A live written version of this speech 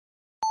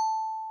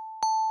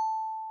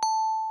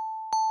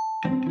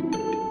This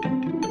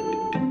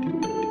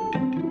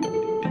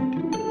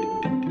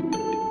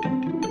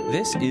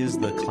is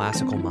The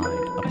Classical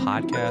Mind, a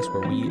podcast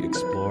where we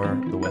explore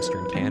the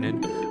Western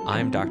canon.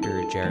 I'm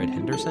Dr. Jared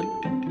Henderson.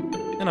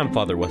 And I'm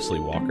Father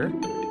Wesley Walker.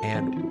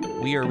 And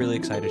we are really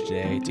excited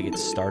today to get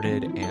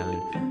started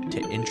and to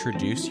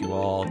introduce you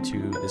all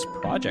to this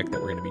project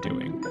that we're going to be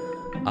doing.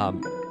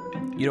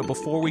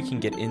 Before we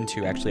can get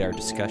into actually our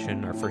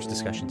discussion, our first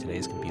discussion today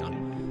is going to be on,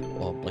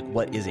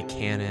 what is a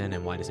canon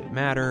and why does it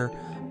matter?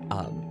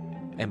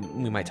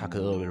 And we might talk a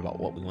little bit about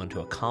what we want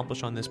to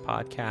accomplish on this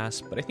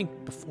podcast. But I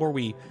think before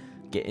we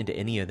get into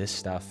any of this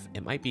stuff,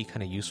 it might be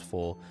kind of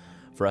useful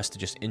for us to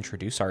just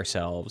introduce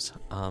ourselves.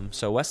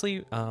 So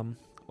Wesley,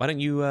 why don't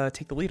you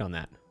take the lead on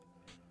that?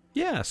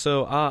 Yeah,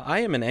 so I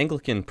am an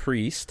Anglican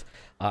priest.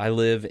 I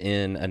live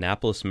in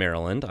Annapolis,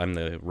 Maryland. I'm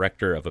the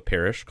rector of a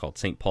parish called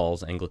St.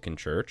 Paul's Anglican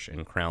Church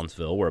in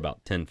Crownsville. We're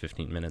about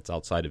 10-15 minutes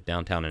outside of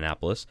downtown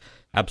Annapolis.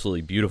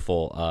 Absolutely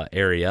beautiful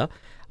area.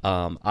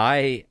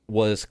 I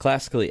was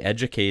classically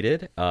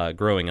educated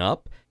growing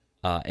up,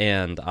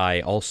 and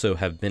I also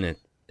have been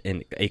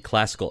a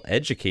classical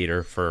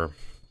educator for,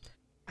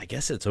 I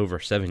guess it's over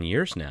 7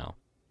 years now.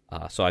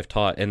 So I've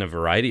taught in a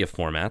variety of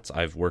formats.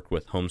 I've worked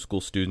with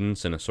homeschool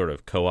students in a sort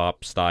of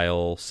co-op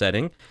style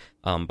setting,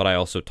 but I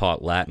also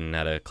taught Latin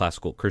at a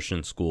classical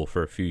Christian school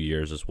for a few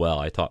years as well.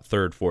 I taught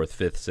 3rd, 4th,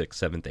 5th, 6th,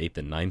 7th, 8th,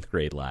 and 9th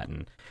grade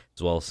Latin,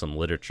 as well as some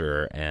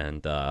literature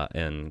and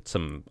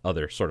some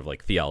other sort of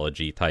like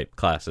theology type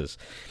classes.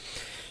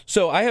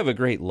 So I have a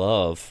great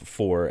love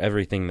for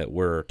everything that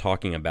we're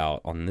talking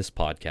about on this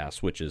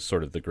podcast, which is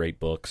sort of the great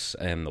books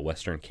and the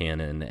Western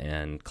canon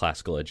and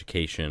classical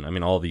education. I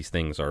mean, all these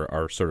things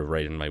are sort of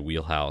right in my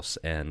wheelhouse,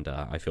 and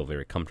I feel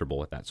very comfortable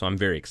with that. So I'm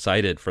very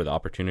excited for the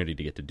opportunity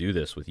to get to do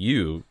this with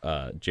you,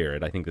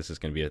 Jared. I think this is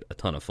going to be a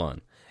ton of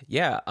fun.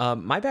 Yeah,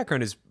 my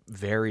background is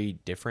very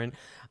different.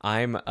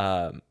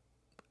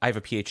 I have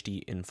a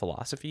PhD in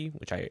philosophy,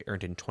 which I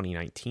earned in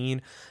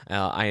 2019.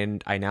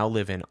 I now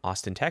live in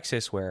Austin,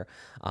 Texas, where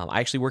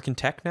I actually work in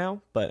tech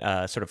now,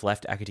 but sort of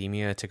left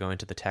academia to go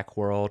into the tech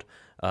world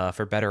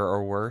for better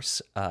or worse.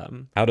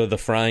 Out of the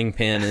frying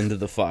pan into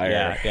the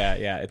fire.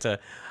 Yeah. It's a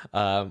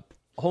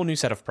whole new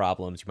set of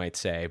problems, you might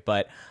say.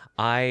 But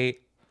I'm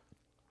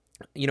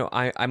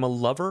a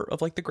lover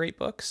of like the great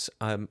books.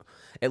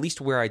 At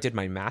least where I did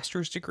my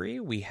master's degree,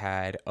 we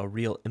had a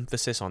real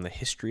emphasis on the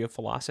history of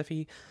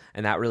philosophy,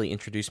 and that really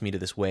introduced me to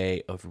this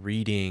way of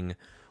reading,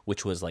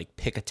 which was like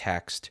pick a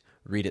text,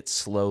 read it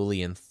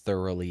slowly and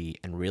thoroughly,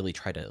 and really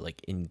try to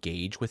like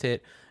engage with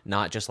it.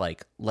 Not just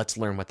like, let's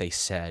learn what they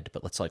said,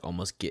 but let's like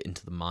almost get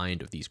into the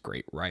mind of these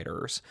great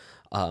writers,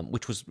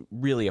 which was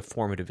really a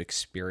formative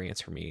experience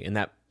for me. And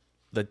that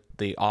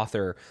the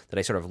author that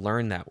I sort of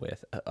learned that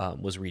with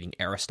was reading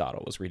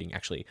Aristotle,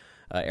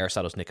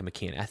 Aristotle's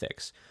Nicomachean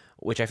Ethics,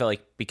 which I felt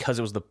like because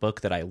it was the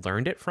book that I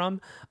learned it from,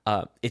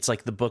 it's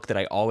like the book that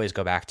I always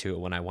go back to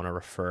when I want to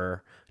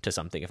refer to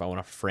something. If I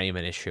want to frame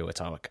an issue, it's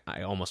like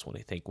I almost want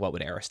to think, what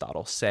would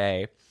Aristotle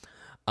say?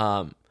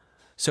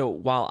 So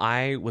while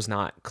I was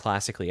not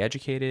classically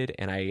educated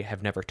and I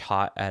have never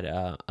taught at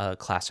a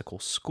classical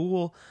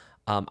school,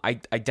 I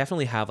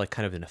definitely have like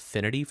kind of an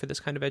affinity for this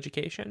kind of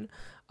education.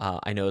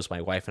 I know as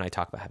my wife and I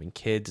talk about having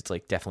kids, it's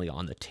like definitely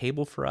on the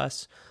table for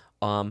us.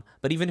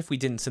 But even if we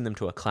didn't send them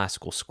to a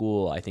classical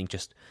school, I think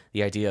just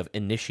the idea of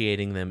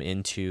initiating them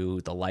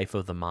into the life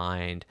of the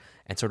mind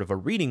and sort of a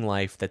reading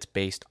life that's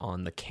based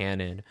on the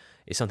canon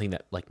is something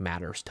that like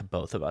matters to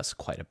both of us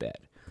quite a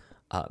bit.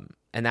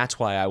 And that's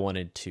why I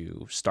wanted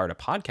to start a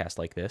podcast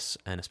like this,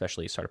 and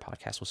especially start a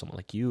podcast with someone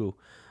like you,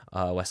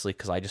 Wesley,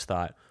 because I just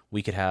thought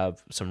we could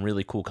have some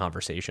really cool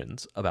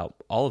conversations about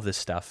all of this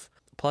stuff.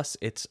 Plus,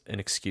 it's an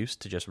excuse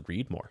to just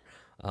read more.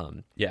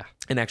 And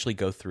actually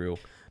go through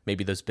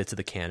maybe those bits of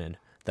the canon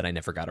that I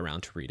never got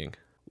around to reading.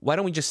 Why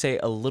don't we just say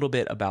a little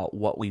bit about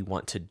what we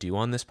want to do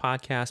on this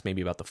podcast,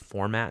 maybe about the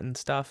format and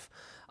stuff,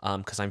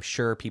 because I'm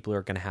sure people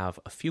are going to have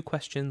a few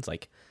questions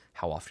like,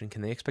 how often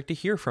can they expect to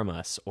hear from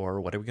us, or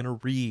what are we going to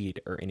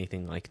read, or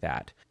anything like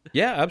that?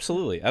 Yeah,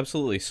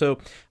 absolutely. So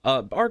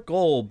our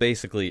goal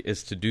basically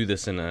is to do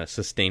this in a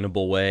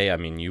sustainable way. I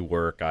mean, you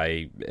work,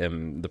 I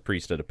am the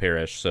priest at a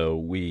parish, so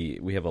we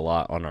have a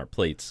lot on our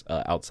plates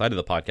outside of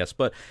the podcast,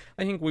 but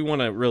I think we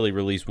want to really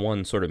release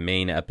one sort of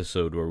main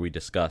episode where we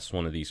discuss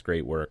one of these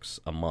great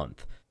works a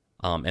month.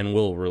 And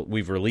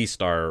we've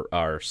released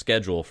our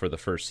schedule for the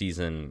first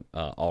season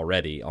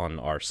already on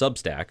our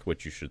Substack,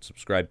 which you should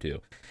subscribe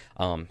to.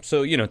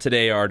 So,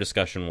 today our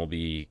discussion will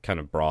be kind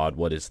of broad.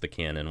 What is the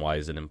canon? Why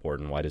is it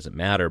important? Why does it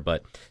matter?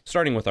 But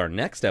starting with our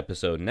next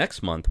episode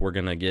next month, we're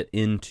going to get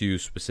into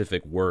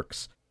specific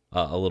works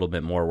a little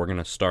bit more. We're going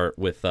to start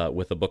with a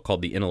book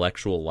called The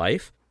Intellectual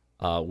Life,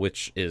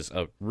 which is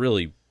a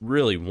really,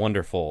 really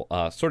wonderful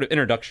sort of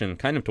introduction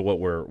kind of to what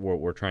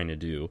we're trying to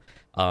do,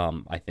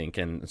 I think.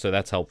 And so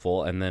that's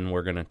helpful. And then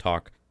we're going to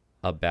talk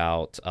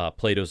about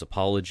Plato's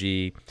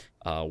Apology.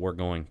 We're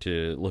going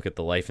to look at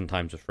the life and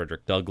times of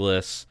Frederick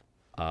Douglass.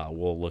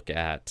 We'll look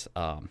at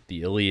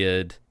the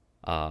Iliad.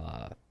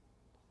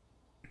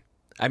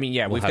 I mean,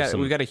 yeah, We'll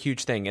we've got a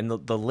huge thing, and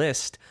the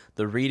list,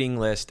 the reading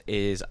list,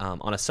 is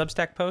on a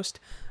Substack post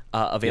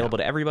available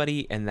to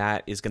everybody, and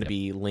that is going to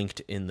be linked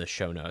in the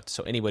show notes.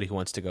 So anybody who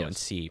wants to go and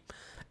see,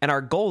 and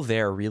our goal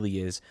there really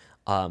is,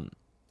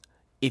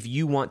 if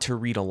you want to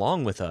read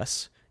along with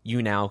us,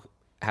 you now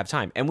have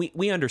time, and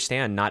we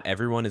understand not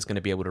everyone is going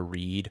to be able to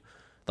read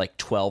like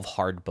 12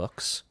 hard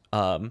books,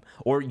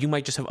 or you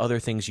might just have other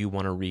things you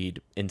want to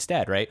read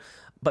instead, right?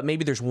 But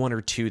maybe there's one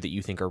or two that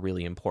you think are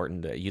really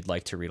important that you'd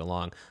like to read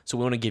along. So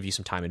we want to give you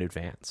some time in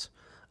advance.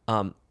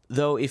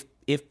 Though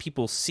if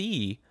people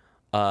see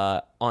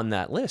on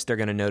that list, they're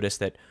going to notice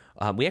that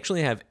we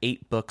actually have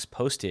 8 books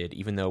posted,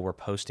 even though we're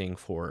posting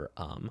for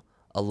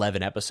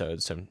 11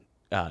 episodes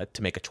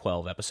to make a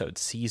 12-episode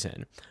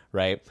season,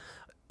 right?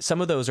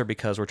 Some of those are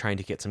because we're trying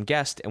to get some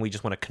guests, and we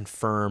just want to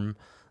confirm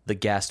the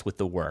guest with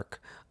the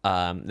work.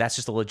 That's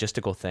just a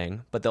logistical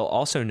thing. But they'll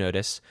also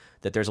notice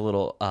that there's a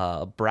little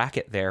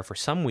bracket there for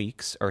some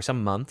weeks or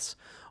some months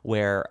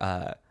where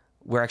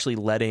we're actually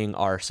letting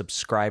our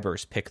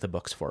subscribers pick the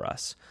books for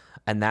us.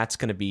 And that's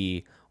going to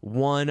be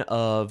one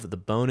of the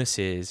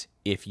bonuses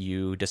if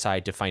you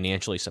decide to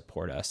financially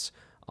support us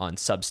on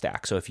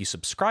Substack. So if you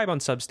subscribe on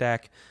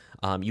Substack,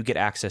 you get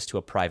access to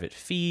a private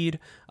feed.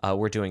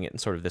 We're doing it in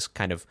sort of this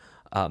kind of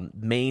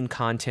main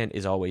content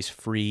is always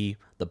free.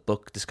 The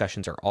book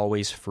discussions are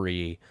always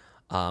free.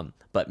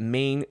 But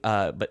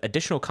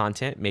additional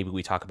content, maybe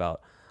we talk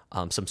about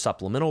some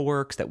supplemental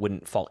works that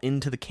wouldn't fall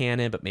into the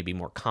canon, but maybe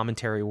more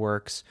commentary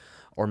works,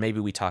 or maybe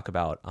we talk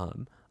about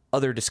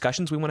other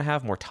discussions we want to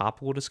have, more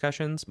topical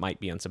discussions, might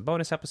be on some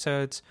bonus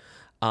episodes.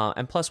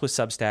 And plus with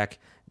Substack,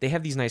 they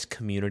have these nice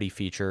community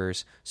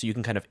features, so you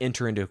can kind of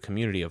enter into a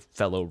community of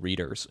fellow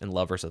readers and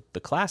lovers of the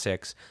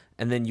classics,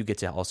 and then you get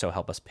to also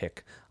help us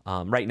pick.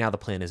 Right now, the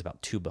plan is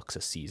about 2 books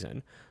a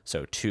season,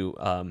 so two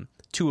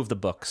of the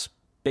books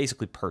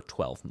basically per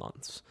 12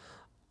 months.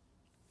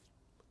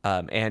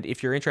 And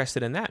if you're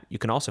interested in that, you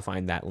can also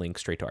find that link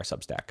straight to our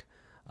Substack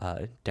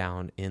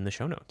down in the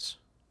show notes.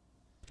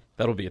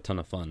 That'll be a ton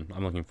of fun.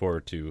 I'm looking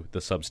forward to the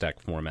Substack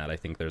format. I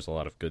think there's a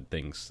lot of good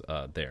things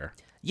there.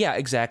 Yeah,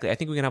 exactly. I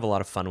think we can have a lot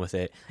of fun with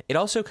it. It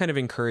also kind of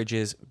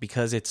encourages,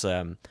 because it's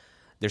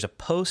there's a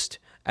post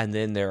and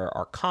then there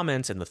are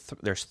comments and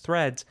there's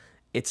threads.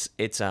 It's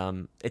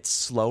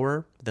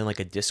slower than like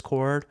a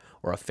Discord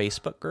or a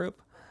Facebook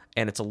group,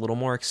 and it's a little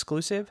more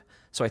exclusive.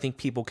 So I think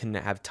people can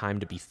have time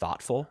to be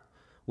thoughtful,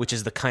 which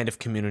is the kind of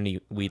community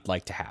we'd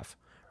like to have,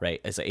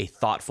 right? As a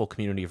thoughtful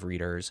community of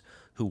readers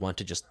who want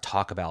to just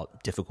talk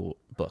about difficult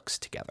books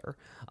together,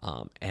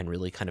 and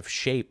really kind of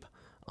shape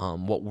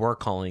what we're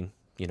calling,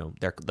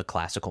 the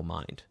classical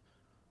mind,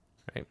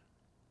 right?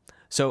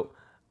 So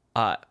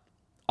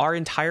our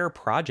entire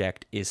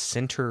project is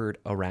centered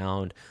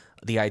around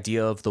the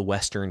idea of the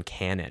Western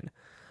canon.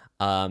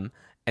 And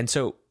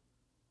so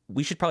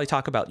we should probably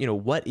talk about,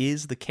 what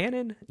is the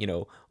canon,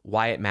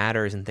 why it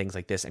matters and things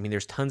like this. I mean,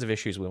 there's tons of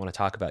issues we want to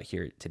talk about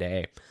here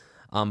today.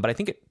 But I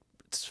think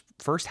it's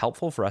first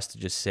helpful for us to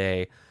just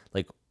say,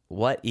 like,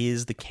 what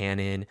is the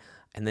canon?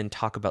 And then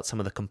talk about some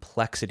of the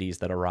complexities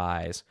that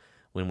arise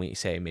when we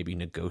say maybe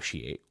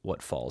negotiate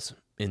what falls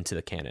into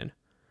the canon.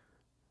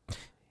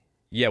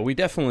 Yeah, we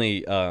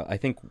definitely, I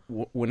think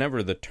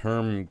whenever the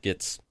term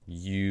gets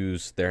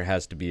used, there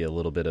has to be a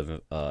little bit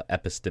of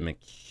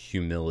epistemic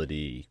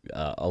humility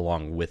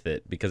along with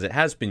it, because it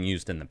has been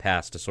used in the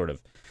past to sort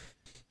of,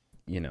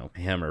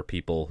 hammer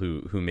people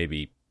who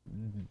maybe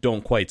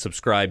don't quite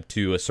subscribe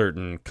to a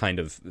certain kind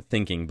of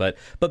thinking. But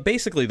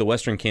basically, the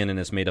Western canon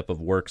is made up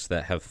of works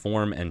that have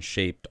formed and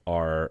shaped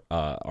our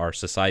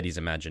society's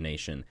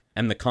imagination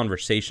and the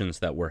conversations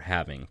that we're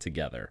having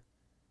together.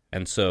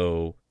 And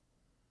so,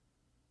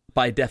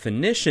 by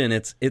definition,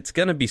 it's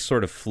going to be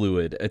sort of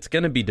fluid. It's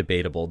going to be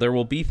debatable. There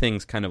will be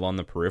things kind of on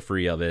the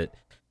periphery of it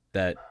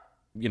that,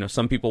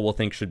 some people will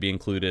think should be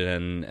included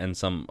and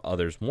some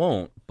others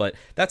won't. But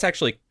that's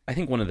actually, I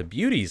think, one of the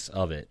beauties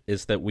of it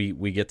is that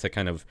we get to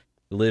kind of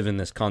live in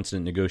this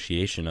constant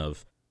negotiation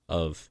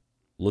of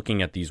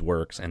looking at these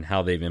works and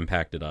how they've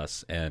impacted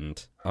us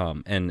and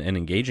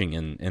engaging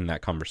in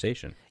that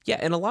conversation. Yeah,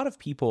 and a lot of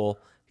people,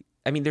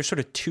 I mean, there's sort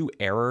of 2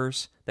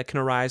 errors that can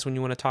arise when you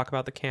want to talk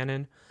about the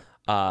canon.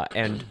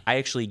 And I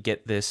actually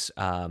get this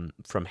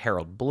from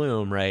Harold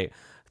Bloom, right?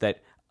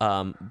 That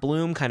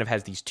Bloom kind of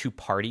has these 2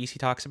 parties he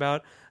talks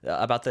about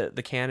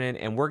the canon,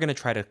 and we're going to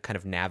try to kind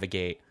of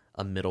navigate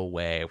a middle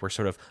way. We're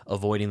sort of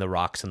avoiding the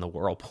rocks in the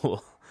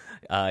whirlpool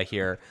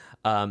here.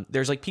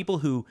 There's like people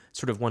who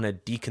sort of want to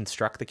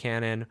deconstruct the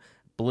canon.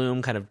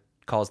 Bloom kind of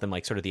calls them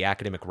like sort of the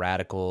academic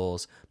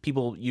radicals,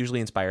 people usually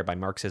inspired by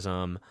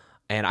Marxism.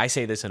 And I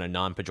say this in a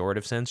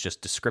non-pejorative sense,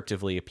 just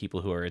descriptively of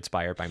people who are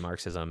inspired by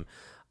Marxism.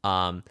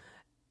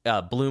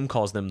 Bloom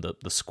calls them the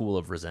school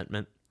of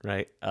resentment,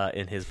 right?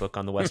 In his book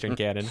on the Western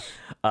canon.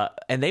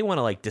 And they want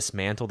to like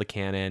dismantle the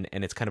canon,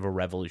 and it's kind of a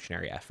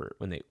revolutionary effort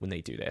when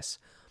they do this.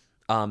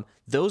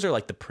 Those are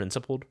like the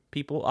principled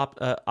people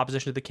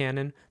opposition to the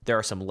canon. There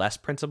are some less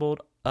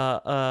principled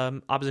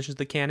oppositions to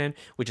the canon,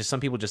 which is some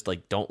people just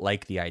like don't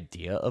like the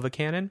idea of a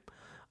canon.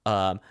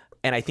 And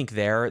I think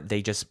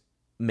they just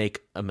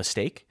make a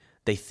mistake.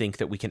 They think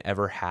that we can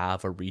ever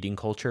have a reading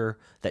culture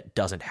that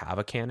doesn't have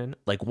a canon.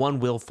 Like, one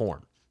will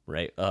form,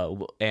 right?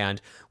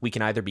 And we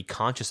can either be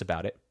conscious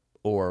about it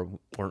or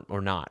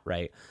not,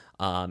 right?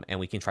 And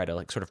we can try to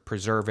like sort of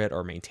preserve it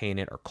or maintain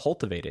it or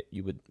cultivate it.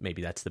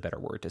 Maybe that's the better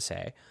word to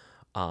say.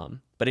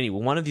 But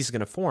anyway, one of these is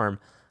going to form.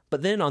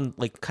 But then on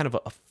like kind of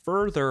a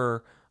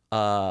further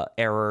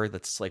error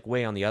that's like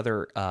way on the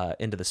other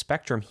end of the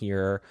spectrum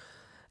here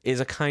is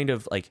a kind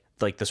of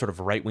like the sort of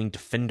right-wing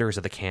defenders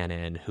of the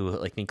canon who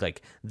like think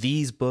like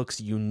these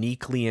books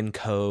uniquely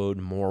encode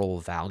moral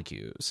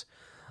values.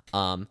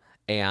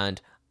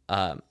 And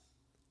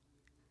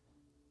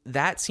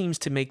that seems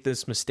to make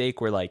this mistake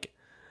where like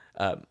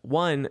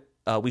one,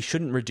 we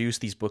shouldn't reduce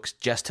these books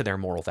just to their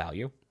moral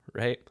value,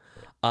 right?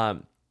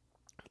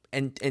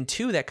 And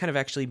two, that kind of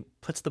actually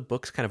puts the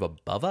books kind of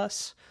above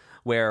us,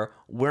 where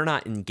we're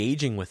not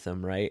engaging with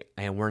them, right?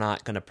 And we're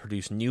not going to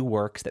produce new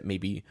works that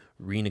maybe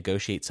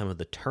renegotiate some of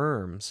the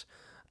terms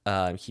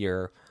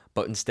here,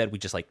 but instead we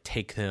just like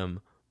take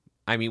them.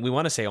 I mean, we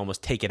want to say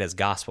almost take it as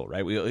gospel,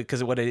 right?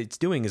 Because what it's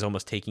doing is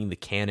almost taking the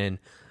canon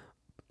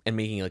and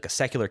making like a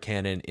secular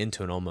canon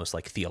into an almost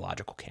like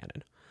theological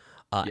canon.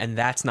 And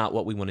that's not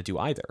what we want to do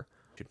either.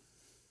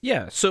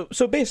 Yeah, so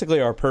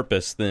basically our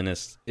purpose then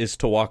is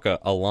to walk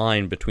a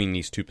line between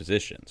these two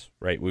positions,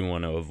 right? We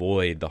want to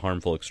avoid the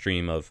harmful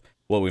extreme of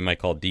what we might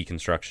call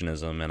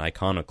deconstructionism and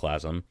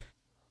iconoclasm,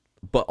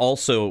 but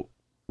also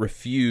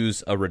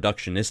refuse a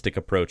reductionistic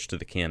approach to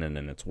the canon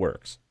and its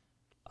works.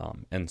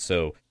 And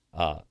so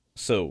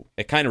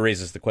it kind of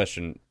raises the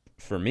question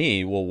for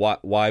me, well,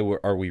 why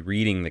are we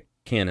reading the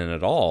canon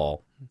at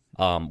all?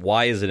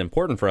 Why is it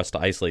important for us to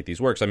isolate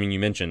these works? I mean, you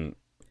mentioned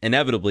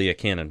inevitably a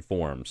canon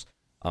forms.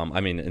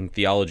 I mean, in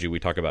theology, we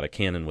talk about a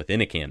canon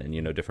within a canon.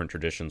 You know, different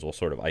traditions will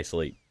sort of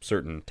isolate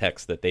certain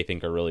texts that they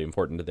think are really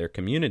important to their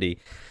community.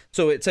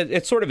 So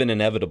it's sort of an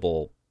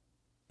inevitable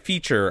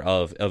feature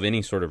of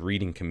any sort of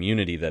reading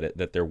community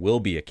that there will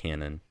be a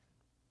canon.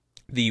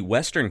 The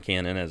Western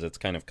canon, as it's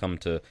kind of come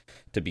to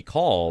be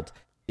called,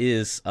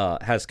 has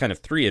kind of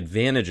three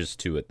advantages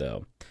to it,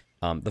 though.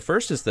 The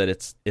first is that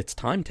it's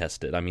time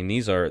tested. I mean,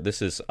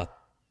 this is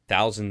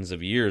thousands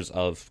of years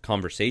of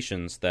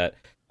conversations that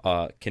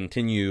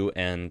continue,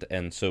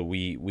 and so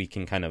we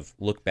can kind of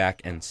look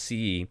back and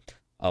see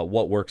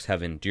what works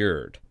have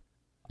endured,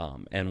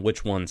 and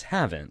which ones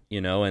haven't,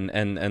 you know,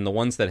 and the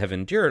ones that have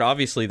endured,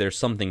 obviously there's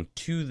something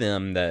to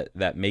them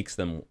that makes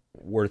them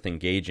worth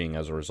engaging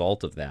as a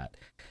result of that.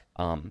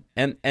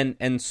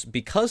 And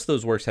because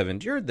those works have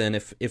endured, then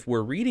if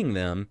we're reading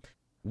them,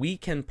 we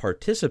can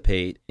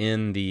participate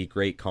in the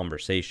great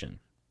conversation.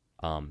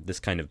 This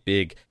kind of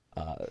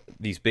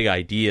these big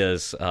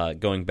ideas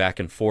going back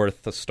and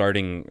forth,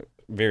 starting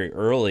very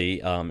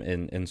early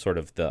in sort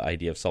of the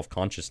idea of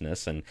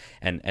self-consciousness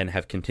and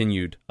have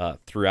continued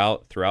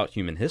throughout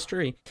human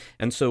history.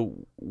 And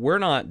so we're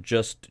not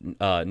just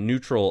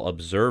neutral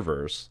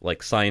observers,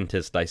 like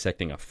scientists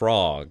dissecting a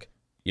frog.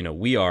 You know,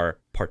 we are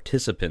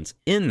participants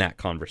in that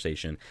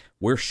conversation.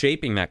 We're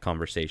shaping that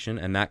conversation,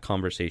 and that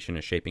conversation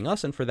is shaping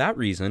us. And for that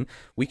reason,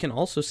 we can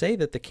also say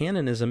that the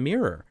canon is a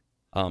mirror.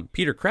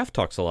 Peter Kreeft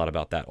talks a lot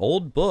about that.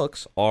 Old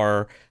books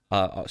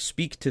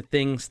speak to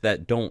things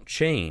that don't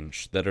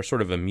change, that are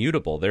sort of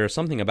immutable. There is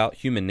something about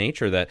human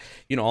nature that,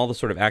 you know, all the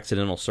sort of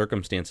accidental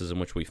circumstances in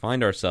which we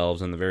find ourselves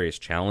and the various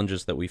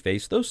challenges that we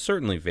face, those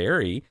certainly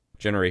vary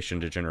generation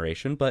to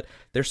generation, but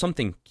there's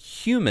something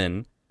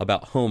human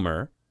about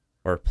Homer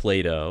or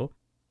Plato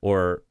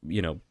or,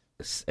 you know,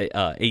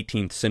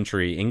 18th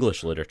century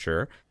English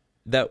literature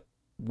that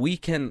we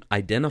can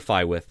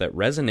identify with, that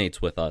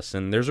resonates with us,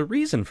 and there's a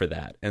reason for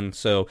that. And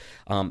so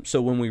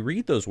when we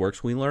read those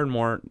works, we learn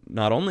more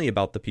not only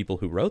about the people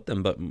who wrote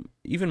them, but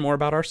even more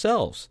about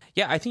ourselves.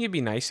 Yeah, I think it'd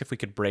be nice if we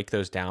could break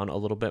those down a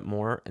little bit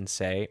more and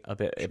say a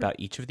bit about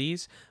each of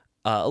these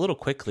a little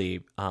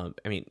quickly. I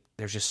mean,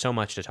 there's just so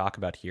much to talk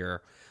about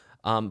here.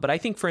 But I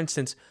think, for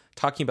instance,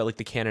 talking about like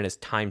the canon as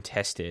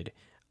time-tested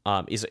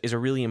is a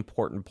really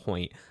important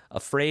point. A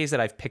phrase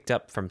that I've picked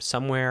up from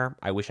somewhere,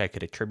 I wish I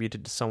could attribute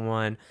it to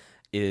someone,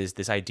 is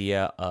this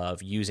idea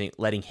of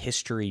letting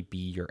history be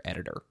your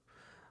editor.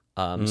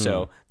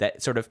 So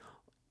that sort of,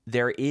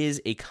 there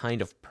is a kind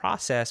of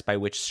process by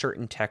which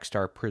certain texts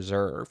are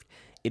preserved.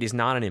 It is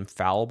not an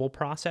infallible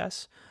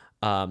process,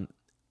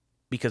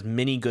 because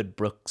many good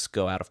books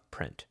go out of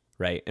print,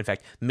 right? In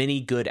fact, many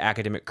good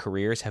academic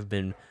careers have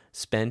been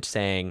spent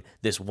saying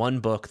this one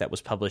book that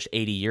was published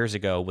 80 years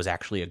ago was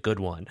actually a good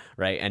one,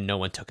 right? And no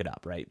one took it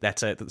up, right?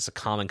 That's a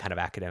common kind of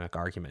academic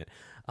argument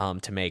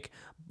to make.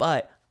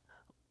 But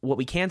what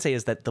we can say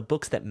is that the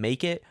books that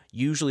make it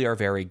usually are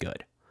very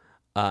good.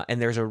 And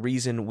there's a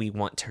reason we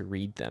want to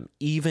read them,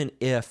 even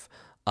if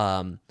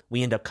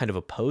we end up kind of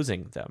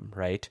opposing them,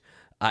 right?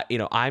 You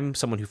know, I'm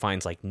someone who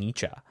finds like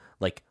Nietzsche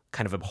like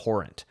kind of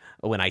abhorrent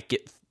when I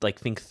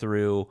think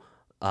through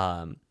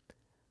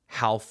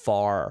how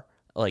far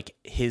like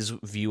his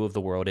view of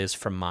the world is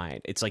from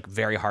mine. It's like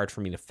very hard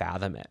for me to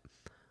fathom it.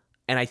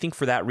 And I think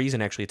for that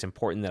reason, actually, it's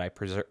important that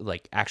I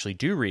actually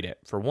do read it,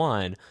 for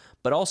one,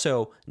 but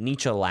also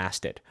Nietzsche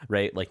lasted,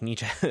 right? Like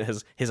Nietzsche,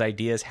 his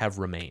ideas have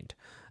remained.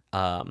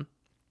 And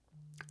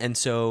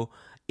so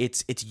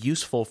it's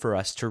useful for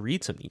us to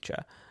read some Nietzsche,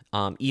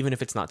 even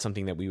if it's not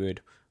something that we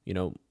would,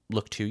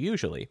 look to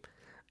usually.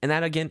 And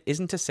that, again,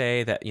 isn't to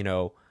say that,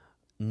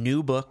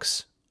 new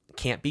books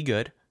can't be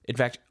good. In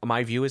fact,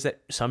 my view is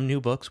that some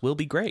new books will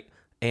be great.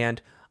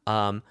 And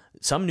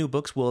some new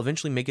books will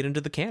eventually make it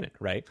into the canon,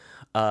 right?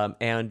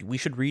 And we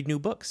should read new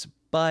books.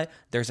 But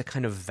there's a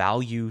kind of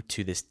value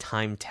to this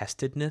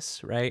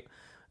time-testedness, right?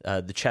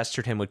 The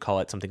Chesterton would call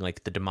it something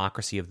like the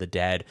democracy of the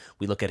dead.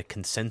 We look at a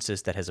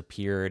consensus that has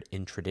appeared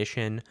in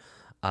tradition,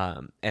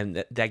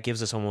 and that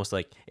gives us almost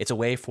like it's a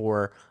way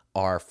for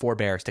our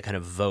forebears to kind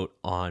of vote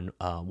on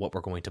what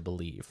we're going to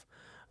believe,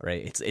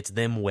 right? It's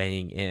them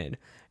weighing in.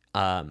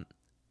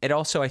 It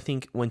also, I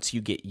think, once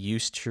you get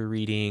used to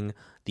reading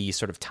these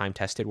sort of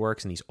time-tested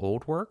works and these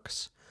old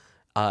works,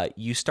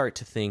 you start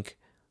to think,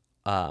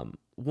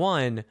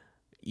 one,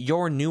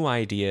 your new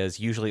ideas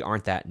usually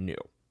aren't that new,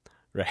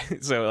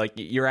 right? So like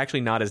you're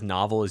actually not as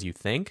novel as you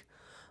think,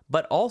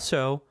 but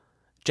also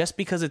just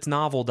because it's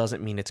novel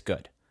doesn't mean it's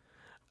good.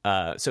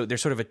 So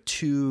there's sort of a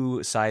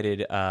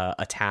two-sided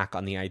attack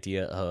on the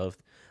idea of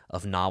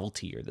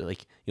novelty,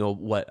 or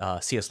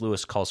what C.S.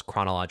 Lewis calls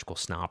chronological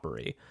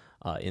snobbery,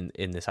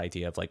 in this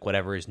idea of like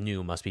whatever is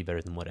new must be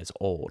better than what is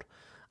old.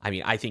 I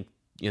mean, I think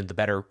the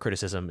better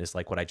criticism is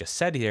like what I just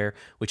said here,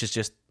 which is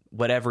just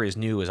whatever is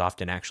new is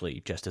often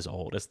actually just as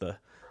old as the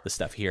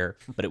stuff here,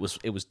 but it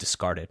was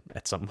discarded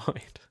at some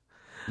point.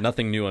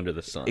 Nothing new under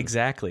the sun.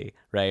 Exactly,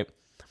 right?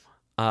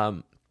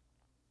 But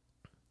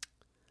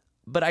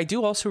I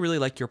do also really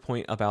like your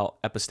point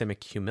about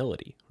epistemic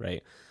humility,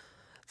 right?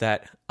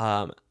 That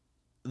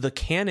the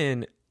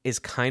canon is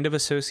kind of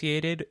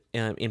associated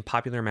in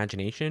popular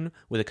imagination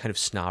with a kind of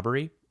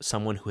snobbery,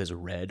 someone who has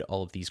read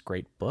all of these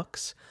great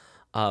books.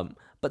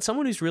 But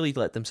someone who's really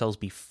let themselves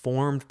be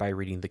formed by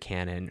reading the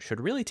canon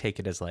should really take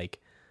it as like,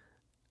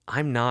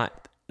 I'm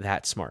not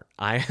that smart.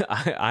 I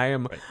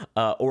am,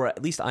 right. Or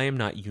at least I am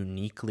not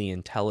uniquely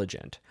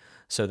intelligent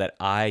so that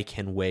I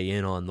can weigh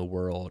in on the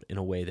world in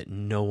a way that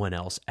no one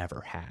else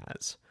ever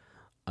has.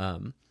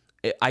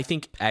 I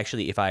think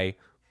actually if I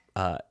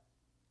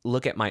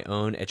look at my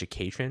own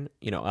education,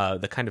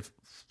 the kind of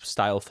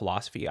style of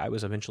philosophy I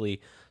was eventually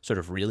sort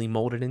of really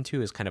molded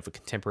into is kind of a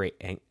contemporary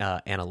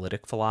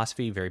analytic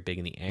philosophy, very big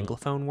in the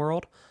Anglophone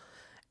world.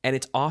 And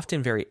it's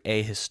often very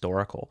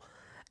ahistorical.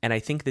 And I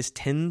think this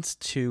tends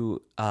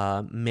to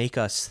make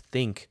us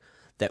think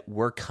that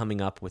we're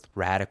coming up with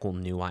radical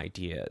new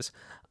ideas.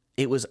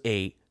 It was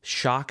a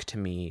shock to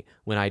me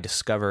when I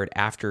discovered,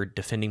 after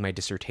defending my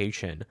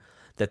dissertation,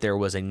 that there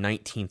was a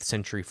 19th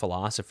century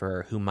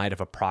philosopher who might have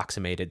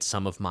approximated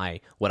some of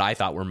what I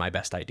thought were my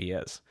best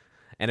ideas.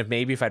 And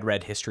if I'd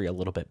read history a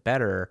little bit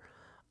better,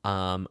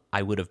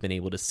 I would have been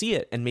able to see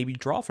it and maybe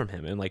draw from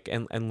him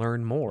and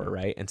learn more,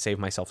 right? And save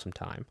myself some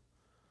time.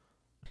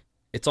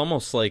 It's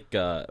almost like,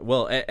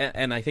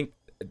 and I think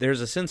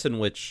there's a sense in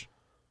which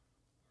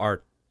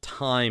our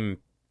time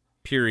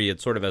period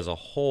sort of as a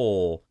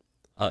whole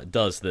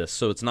does this.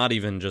 So it's not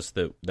even just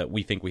that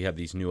we think we have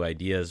these new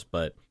ideas,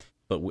 but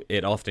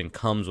it often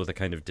comes with a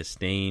kind of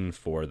disdain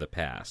for the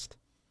past.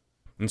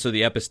 And so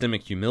the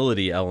epistemic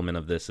humility element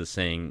of this is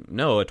saying,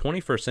 no, a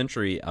 21st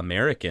century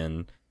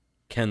American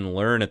can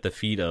learn at the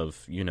feet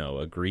of,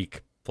 a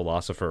Greek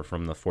philosopher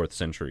from the 4th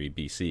century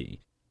BC.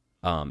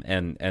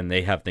 And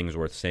they have things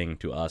worth saying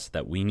to us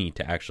that we need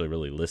to actually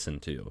really listen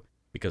to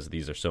because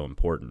these are so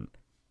important.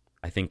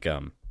 I think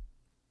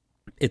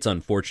it's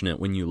unfortunate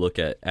when you look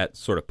at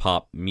sort of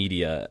pop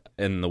media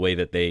and the way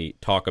that they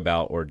talk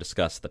about or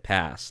discuss the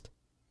past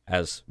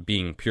as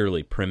being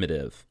purely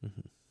primitive.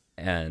 Mm-hmm.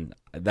 And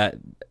that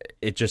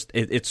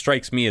it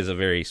strikes me as a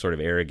very sort of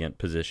arrogant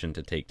position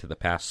to take to the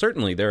past.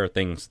 Certainly there are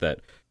things that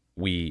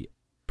we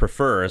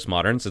prefer as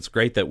moderns. It's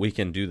great that we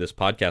can do this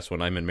podcast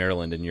when I'm in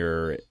Maryland and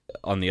you're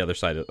on the other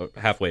side,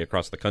 halfway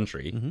across the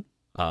country.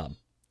 Mm-hmm.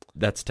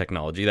 That's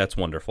technology. That's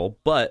wonderful.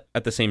 But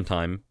at the same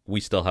time, we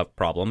still have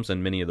problems,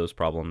 and many of those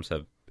problems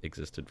have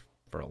existed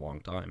for a long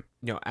time.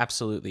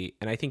 Absolutely.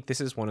 And I think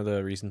this is one of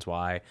the reasons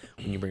why,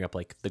 when you bring up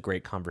like the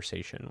great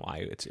conversation,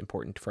 why it's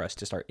important for us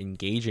to start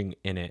engaging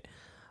in it.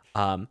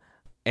 And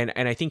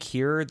I think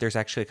here there's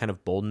actually a kind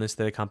of boldness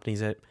that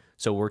accompanies it.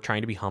 So we're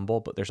trying to be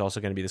humble, but there's also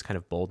going to be this kind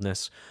of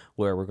boldness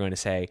where we're going to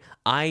say,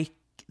 I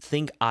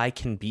think I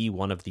can be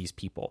one of these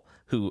people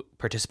who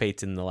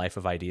participates in the life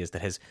of ideas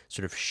that has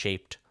sort of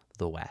shaped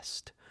the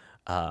West.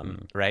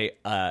 Right?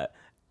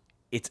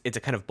 It's a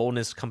kind of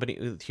boldness accompanied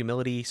with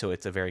humility, so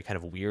it's a very kind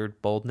of weird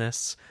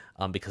boldness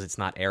because it's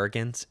not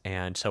arrogance,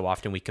 and so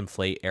often we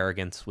conflate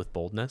arrogance with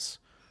boldness.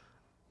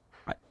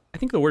 I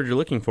think the word you're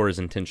looking for is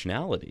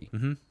intentionality.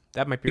 Mm-hmm.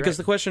 That might be because right.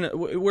 The question,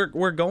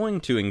 we're going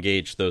to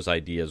engage those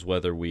ideas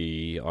whether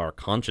we are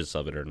conscious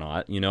of it or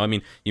not. You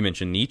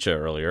mentioned Nietzsche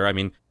earlier. I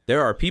mean,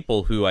 there are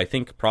people who I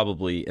think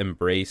probably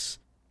embrace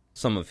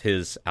some of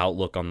his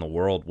outlook on the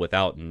world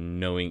without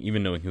knowing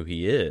who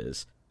he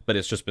is. but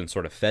it's just been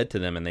sort of fed to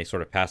them, and they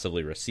sort of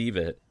passively receive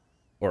it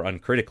or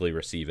uncritically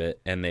receive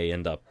it, and they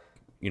end up,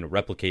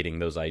 replicating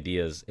those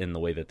ideas in the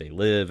way that they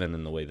live and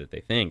in the way that they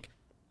think.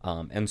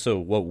 And so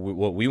what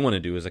we want to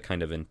do is a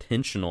kind of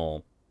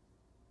intentional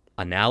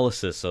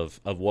analysis of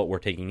what we're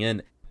taking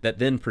in that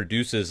then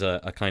produces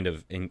a kind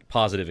of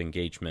positive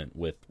engagement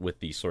with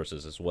these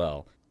sources as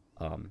well.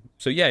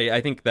 So yeah,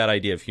 I think that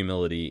idea of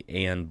humility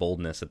and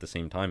boldness at the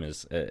same time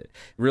is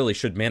really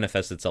should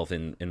manifest itself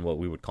in what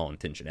we would call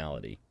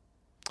intentionality.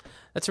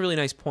 That's a really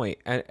nice point.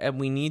 And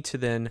we need to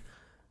then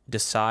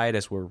decide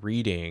as we're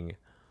reading,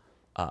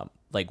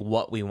 like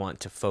what we want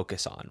to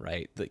focus on,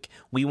 right? Like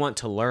we want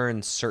to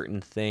learn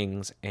certain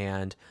things,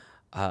 and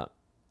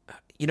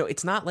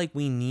it's not like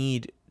we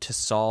need to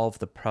solve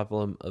the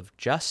problem of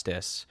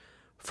justice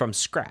from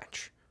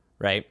scratch,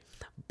 right?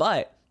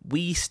 But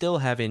we still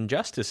have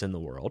injustice in the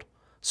world,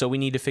 so we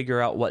need to figure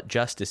out what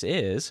justice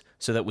is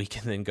so that we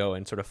can then go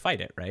and sort of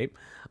fight it, right?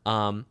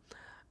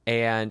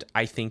 And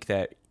I think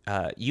that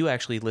you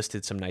actually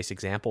listed some nice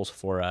examples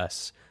for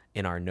us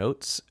in our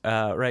notes,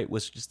 right?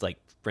 Was just like,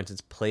 for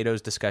instance,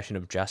 Plato's discussion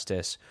of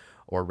justice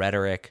or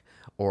rhetoric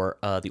or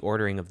the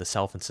ordering of the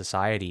self and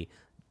society.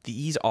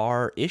 These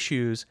are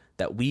issues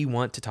that we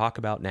want to talk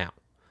about now.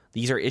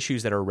 These are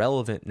issues that are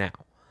relevant now.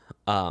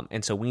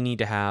 And so we need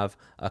to have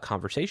a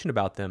conversation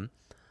about them.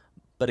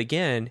 But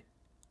again,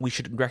 we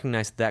should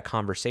recognize that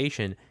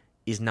conversation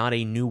is not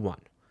a new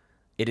one.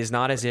 It is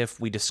not as if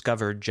we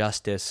discovered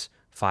justice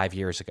 5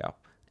 years ago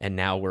and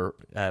now we're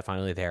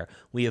finally there.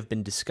 We have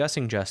been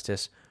discussing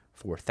justice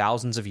for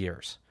thousands of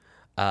years.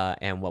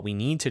 And what we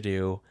need to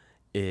do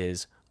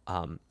is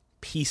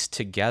piece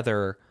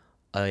together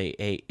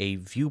a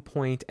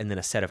viewpoint and then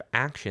a set of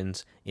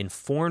actions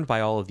informed by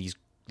all of these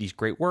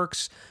great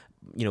works,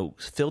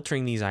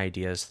 filtering these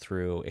ideas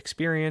through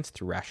experience,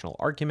 through rational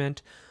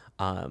argument,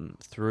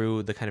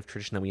 through the kind of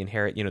tradition that we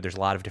inherit. There's a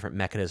lot of different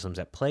mechanisms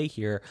at play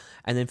here,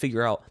 and then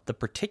figure out the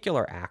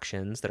particular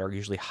actions that are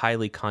usually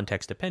highly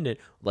context dependent,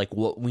 like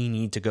what we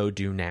need to go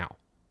do now.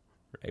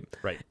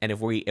 Right. And if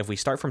we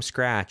start from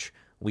scratch,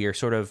 we are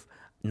sort of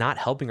not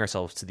helping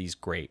ourselves to these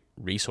great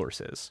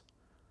resources.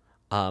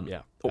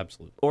 Yeah,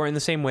 absolutely. Or in the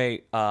same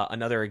way,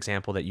 another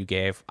example that you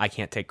gave, I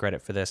can't take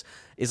credit for this,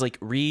 is like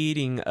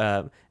reading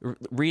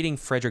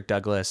Frederick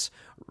Douglass,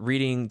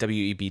 reading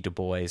W.E.B. Du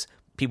Bois,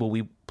 people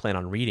we plan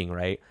on reading,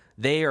 right?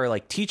 They are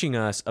like teaching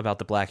us about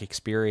the Black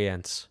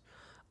experience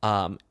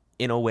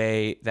in a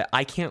way that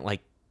I can't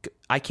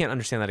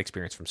understand that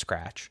experience from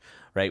scratch,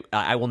 right?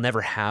 I will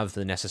never have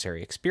the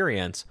necessary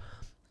experience.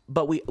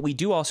 But we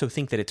do also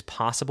think that it's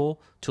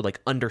possible to like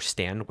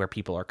understand where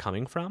people are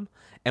coming from.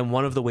 And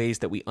one of the ways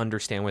that we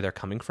understand where they're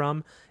coming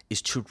from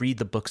is to read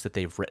the books that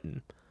they've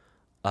written.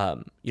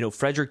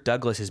 Frederick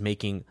Douglass is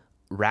making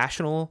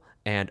rational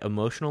and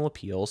emotional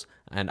appeals,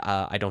 and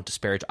I don't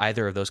disparage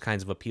either of those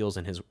kinds of appeals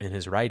in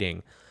his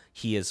writing.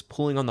 He is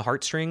pulling on the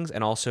heartstrings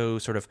and also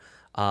sort of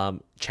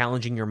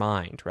challenging your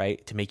mind,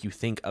 right, to make you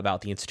think about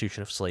the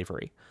institution of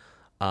slavery.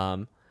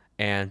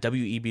 And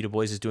W.E.B. Du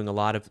Bois is doing a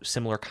lot of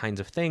similar kinds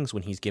of things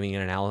when he's giving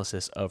an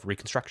analysis of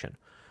Reconstruction,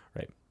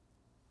 right?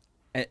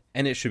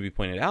 And it should be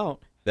pointed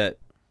out that,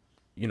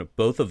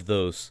 both of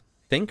those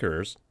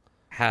thinkers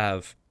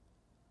have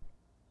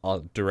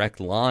a direct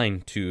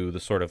line to the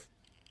sort of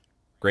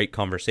great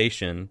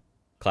conversation,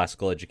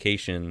 classical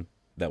education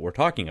that we're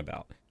talking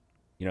about.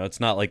 It's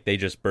not like they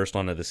just burst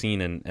onto the scene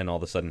and all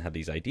of a sudden had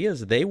these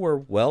ideas. They were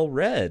well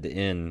read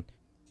in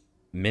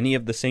many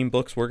of the same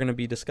books we're going to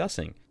be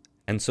discussing.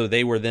 And so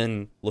they were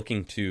then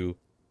looking to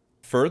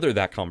further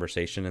that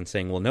conversation and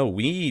saying, well, no,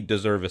 we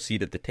deserve a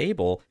seat at the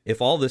table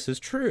if all this is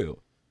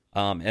true.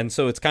 And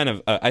so it's kind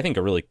of, I think,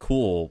 a really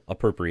cool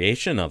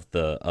appropriation of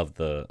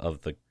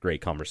the great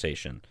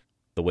conversation,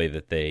 the way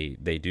that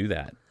they do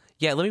that.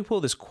 Yeah, let me pull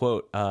this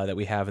quote that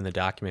we have in the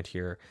document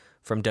here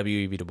from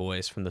W.E.B. Du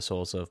Bois from The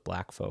Souls of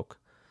Black Folk,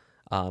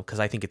 because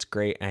I think it's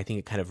great, and I think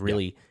it kind of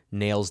really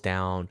nails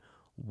down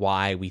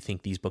why we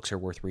think these books are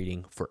worth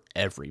reading for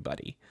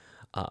everybody.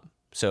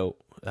 So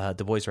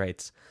Du Bois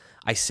writes,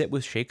 I sit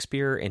with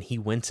Shakespeare and he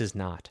winces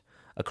not.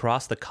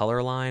 Across the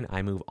color line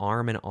I move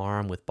arm in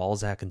arm with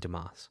Balzac and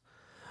Dumas,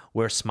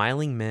 where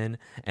smiling men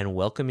and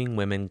welcoming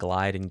women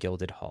glide in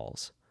gilded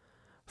halls.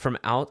 From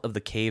out of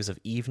the caves of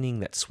evening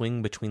that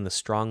swing between the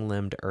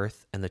strong-limbed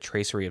earth and the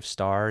tracery of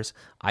stars,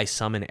 I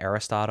summon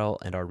Aristotle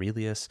and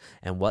Aurelius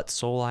and what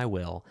soul I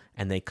will,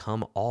 and they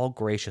come all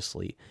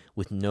graciously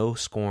with no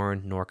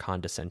scorn nor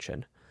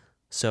condescension.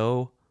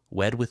 So,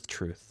 wed with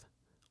truth,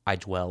 I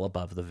dwell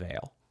above the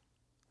veil.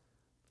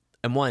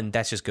 And one,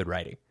 that's just good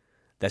writing.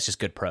 That's just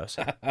good prose.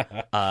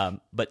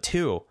 But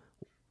two,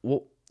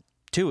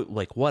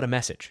 like, what a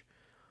message,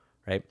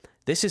 right?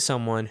 This is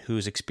someone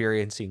who's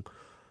experiencing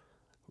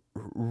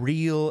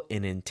real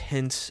and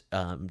intense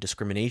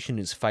discrimination,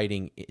 is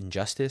fighting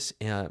injustice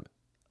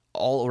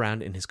all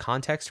around in his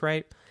context,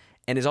 right?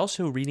 And is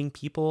also reading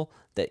people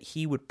that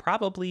he would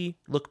probably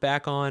look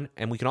back on,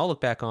 and we can all look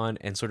back on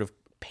and sort of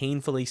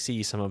painfully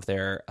see some of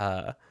their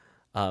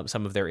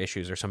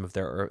issues or some of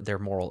their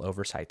moral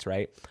oversights,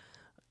 right?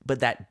 but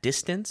that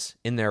distance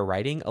in their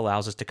writing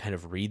allows us to kind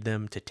of read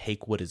them, to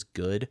take what is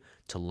good,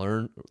 to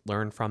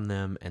learn from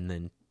them, and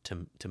then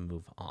to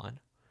move on,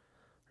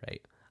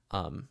 right?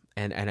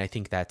 And I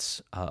think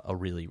that's a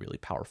really, really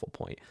powerful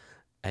point.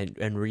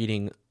 And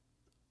reading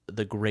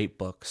the great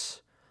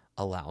books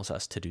allows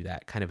us to do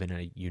that kind of in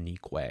a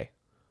unique way.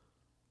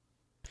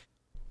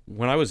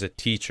 When I was a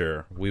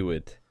teacher, we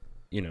would,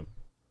 in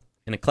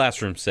a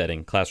classroom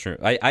setting,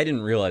 I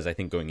didn't realize, I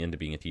think, going into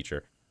being a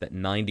teacher, that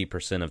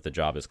 90% of the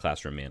job is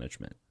classroom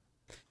management.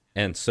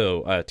 And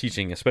so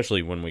teaching,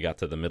 especially when we got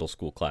to the middle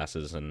school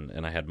classes,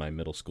 and I had my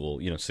middle school,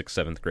 6th,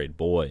 7th grade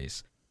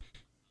boys,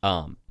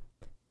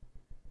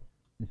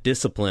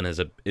 discipline is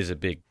a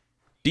big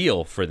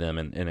deal for them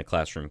in a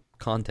classroom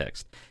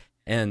context.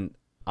 And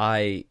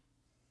I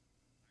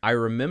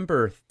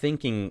remember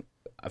feeling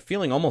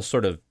almost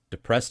sort of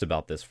depressed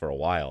about this for a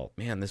while.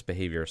 Man, this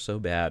behavior is so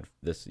bad,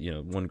 this,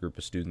 one group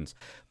of students.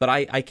 But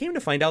I came to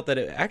find out that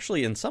it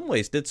actually in some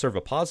ways did serve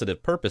a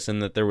positive purpose, in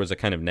that there was a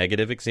kind of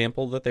negative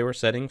example that they were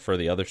setting for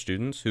the other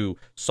students who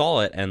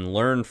saw it and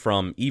learned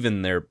from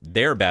even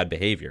their bad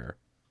behavior.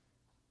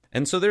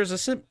 And so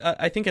there's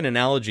I think an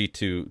analogy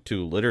to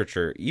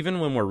literature, even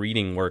when we're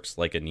reading works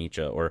like a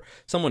Nietzsche or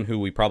someone who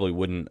we probably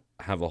wouldn't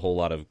have a whole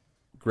lot of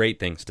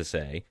great things to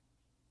say.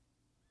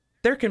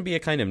 There can be a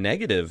kind of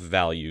negative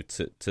value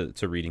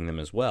to reading them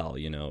as well,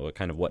 a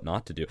kind of what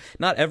not to do.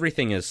 Not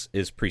everything is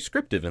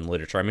prescriptive in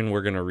literature. I mean,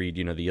 we're going to read,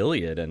 the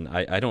Iliad, and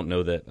I don't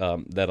know that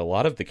that a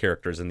lot of the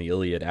characters in the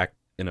Iliad act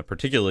in a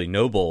particularly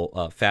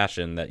noble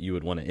fashion that you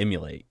would want to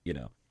emulate,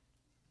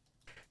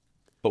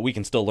 But we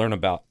can still learn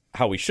about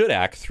how we should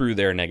act through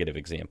their negative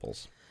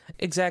examples.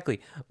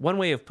 Exactly. One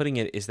way of putting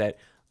it is that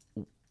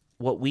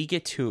what we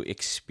get to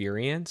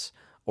experience,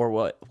 or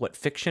what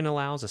fiction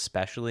allows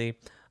especially,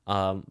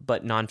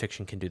 but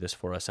nonfiction can do this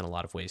for us in a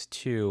lot of ways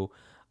too,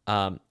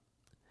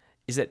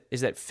 is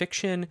that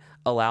fiction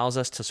allows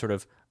us to sort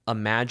of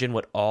imagine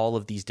what all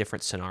of these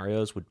different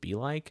scenarios would be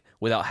like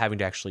without having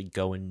to actually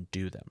go and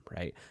do them,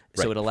 right?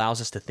 So it allows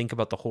us to think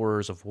about the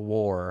horrors of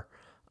war,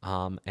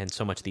 and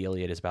so much of the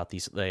Iliad is about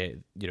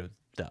the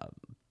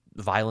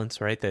violence,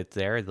 right,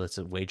 that's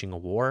waging a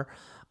war,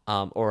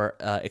 or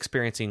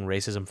experiencing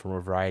racism from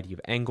a variety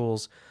of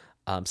angles,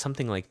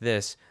 something like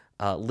this.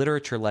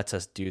 Literature lets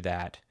us do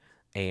that,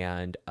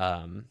 and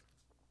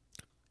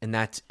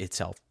that's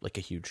itself like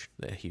a huge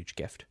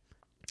gift.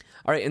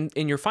 All right, and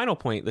in your final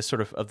point, this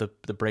sort of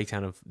the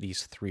breakdown of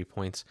these 3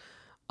 points,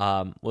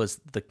 was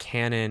the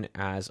canon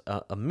as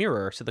a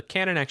mirror. So the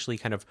canon actually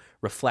kind of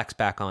reflects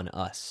back on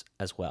us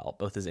as well,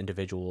 both as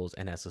individuals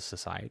and as a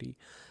society.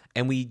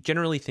 And we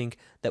generally think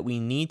that we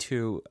need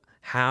to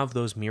have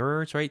those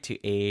mirrors, right,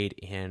 to aid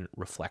in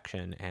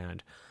reflection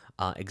and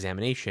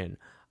examination.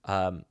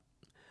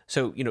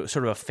 So,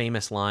 sort of a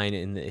famous line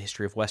in the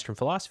history of Western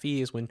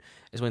philosophy is when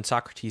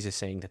Socrates is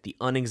saying that the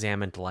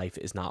unexamined life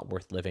is not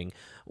worth living,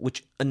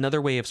 which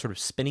another way of sort of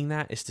spinning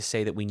that is to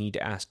say that we need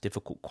to ask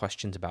difficult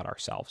questions about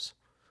ourselves.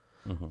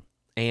 Mm-hmm.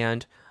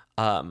 And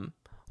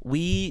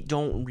we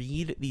don't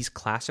read these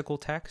classical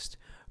texts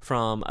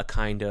from a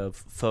kind of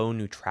faux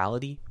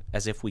neutrality,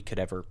 as if we could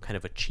ever kind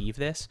of achieve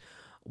this.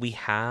 We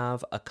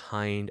have a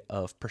kind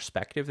of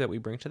perspective that we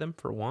bring to them,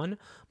 for one,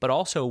 but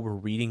also we're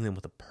reading them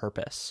with a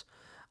purpose.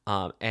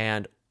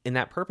 And in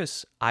that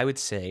purpose, I would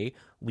say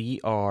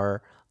we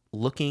are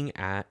looking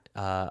at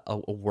a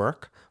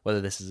work,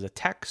 whether this is a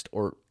text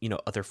or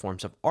other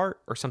forms of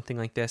art or something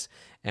like this,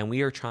 and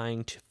we are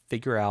trying to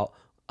figure out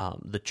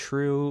the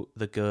true,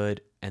 the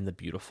good, and the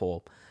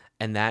beautiful,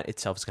 and that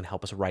itself is going to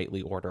help us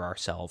rightly order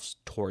ourselves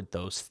toward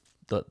those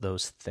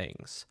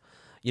things.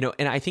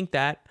 And I think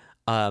that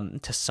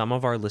to some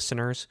of our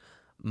listeners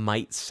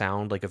might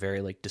sound like a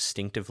very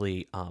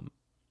distinctively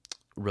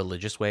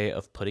religious way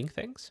of putting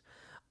things.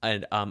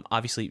 And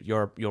obviously,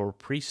 you're a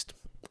priest.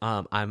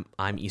 I'm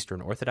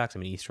Eastern Orthodox.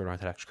 I'm an Eastern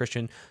Orthodox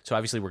Christian. So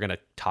obviously, we're going to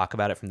talk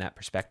about it from that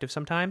perspective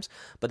sometimes.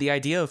 But the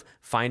idea of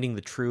finding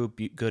the true,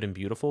 good, and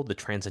beautiful, the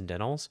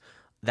transcendentals,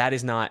 that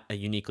is not a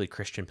uniquely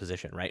Christian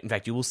position, right? In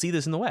fact, you will see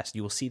this in the West.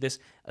 You will see this,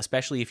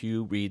 especially if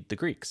you read the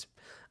Greeks.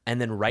 And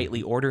then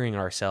rightly ordering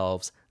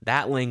ourselves,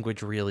 that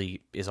language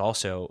really is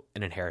also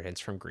an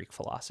inheritance from Greek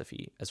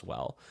philosophy as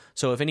well.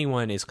 So if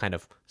anyone is kind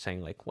of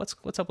saying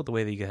what's up with the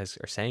way that you guys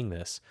are saying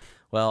this?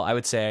 Well, I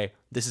would say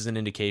this is an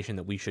indication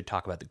that we should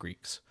talk about the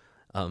Greeks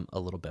a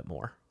little bit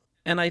more.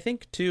 And I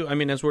think too,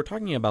 as we're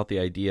talking about the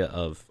idea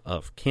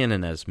of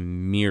canon as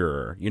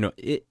mirror,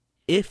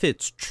 if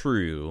it's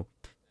true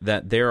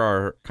that there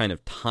are kind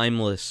of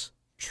timeless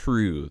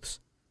truths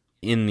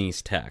in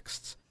these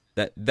texts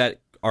that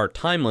are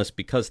timeless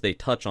because they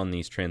touch on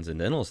these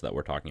transcendentals that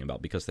we're talking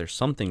about, because there's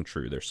something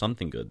true, there's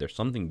something good, there's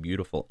something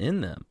beautiful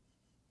in them,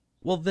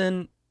 well,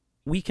 then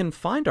we can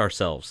find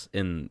ourselves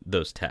in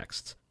those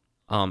texts.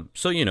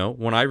 So,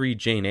 when I read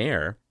Jane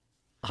Eyre,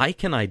 I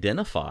can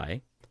identify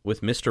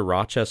with Mr.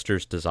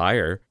 Rochester's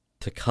desire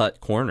to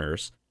cut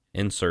corners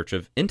in search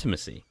of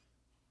intimacy,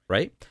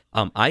 right?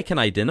 I can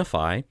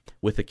identify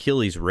with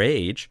Achilles'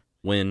 rage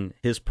when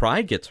his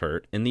pride gets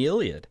hurt in the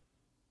Iliad.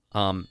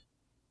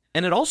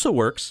 And it also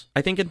works,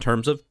 I think, in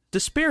terms of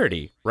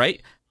disparity,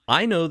 right?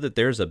 I know that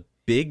there's a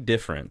big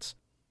difference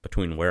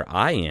between where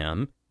I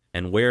am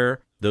and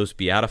where those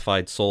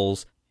beatified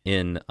souls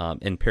in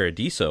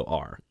Paradiso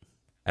are,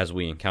 as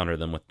we encounter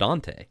them with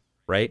Dante,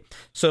 right?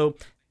 So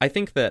I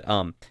think that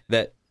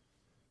that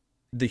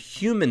the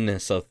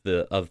humanness of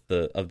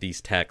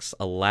these texts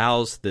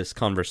allows this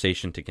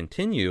conversation to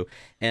continue,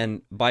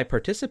 and by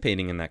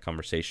participating in that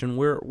conversation,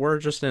 we're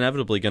just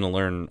inevitably going to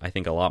learn, I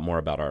think, a lot more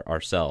about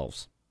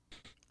ourselves.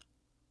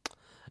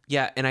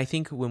 Yeah, and I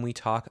think when we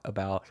talk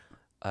about,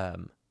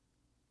 so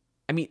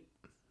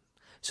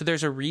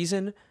there's a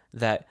reason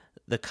that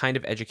the kind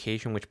of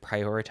education which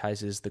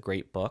prioritizes the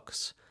great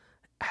books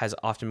has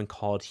often been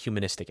called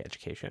humanistic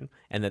education,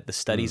 and that the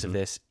studies of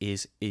this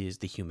is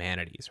the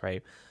humanities,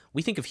 right?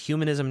 We think of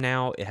humanism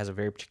now, it has a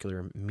very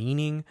particular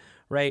meaning,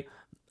 right?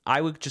 I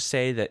would just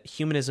say that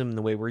humanism,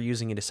 the way we're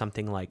using it, is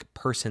something like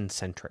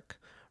person-centric,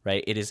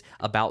 right? It is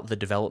about the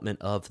development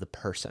of the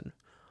person.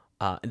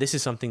 And this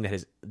is something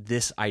that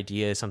this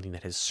idea is something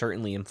that has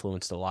certainly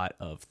influenced a lot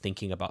of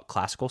thinking about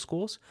classical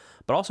schools,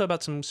 but also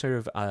about some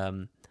sort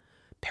of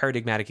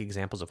paradigmatic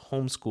examples of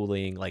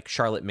homeschooling. Like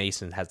Charlotte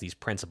Mason has these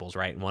principles,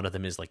 right? And one of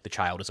them is like the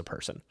child is a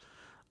person.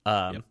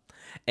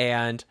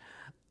 And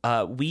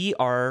we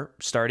are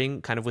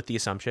starting kind of with the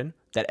assumption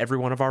that every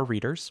one of our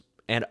readers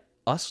and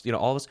us,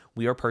 all of us,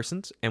 we are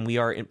persons, and we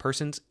are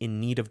persons in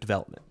need of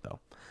development, though.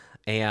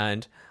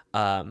 And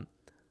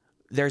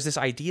there's this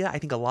idea I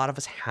think a lot of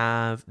us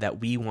have that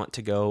we want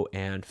to go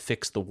and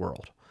fix the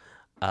world.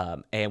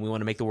 And we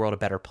want to make the world a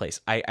better place.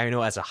 I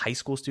know as a high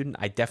school student,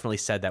 I definitely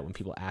said that when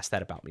people asked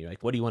that about me,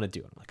 like, what do you want to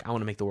do? I'm like, I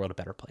want to make the world a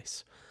better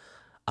place.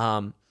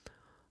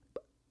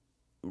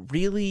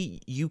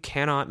 Really, you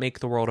cannot make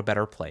the world a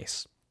better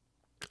place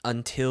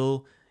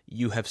until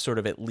you have sort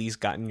of at least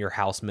gotten your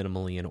house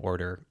minimally in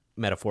order,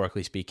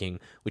 metaphorically speaking,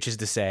 which is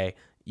to say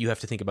you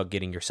have to think about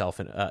getting yourself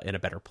in a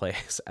better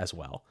place as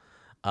well.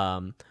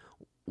 If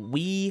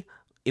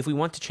we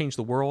want to change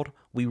the world,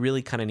 we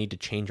really kind of need to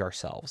change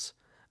ourselves.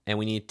 And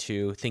we need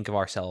to think of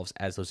ourselves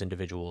as those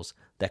individuals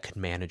that could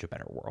manage a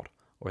better world,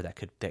 or that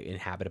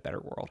inhabit a better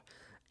world.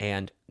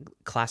 And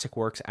classic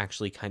works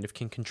actually kind of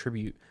can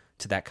contribute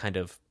to that kind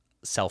of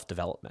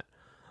self-development.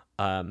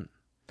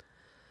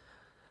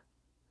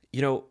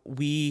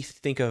 We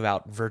think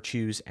about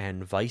virtues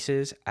and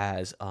vices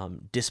as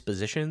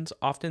dispositions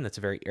often. That's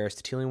a very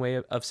Aristotelian way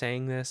of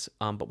saying this.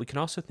 But we can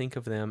also think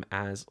of them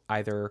as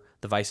either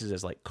the vices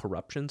as like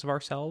corruptions of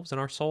ourselves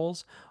and our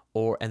souls,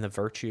 and the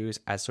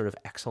virtues as sort of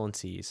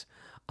excellencies,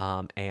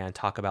 and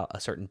talk about a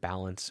certain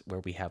balance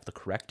where we have the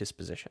correct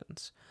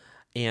dispositions.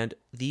 And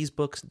these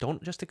books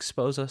don't just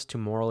expose us to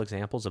moral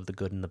examples of the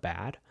good and the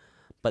bad,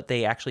 but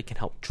they actually can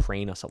help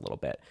train us a little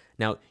bit.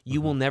 Now, you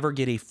will never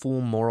get a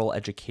full moral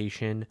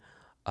education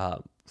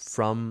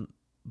from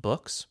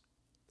books.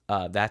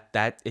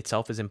 That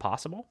itself is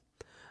impossible,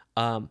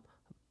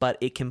 but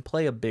it can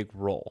play a big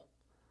role.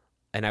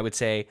 And I would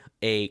say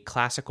a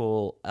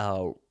classical,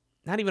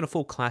 not even a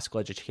full classical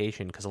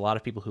education, because a lot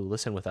of people who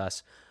listen with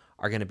us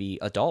are going to be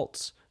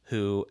adults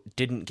who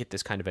didn't get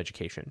this kind of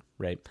education,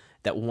 right?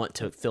 That want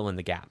to fill in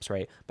the gaps,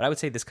 right? But I would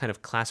say this kind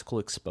of classical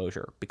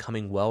exposure,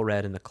 becoming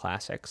well-read in the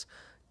classics,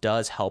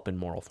 does help in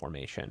moral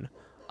formation.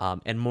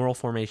 And moral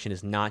formation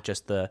is not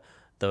just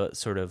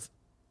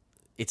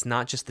it's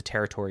not just the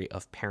territory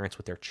of parents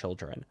with their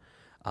children.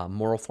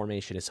 Moral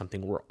formation is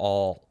something we're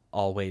all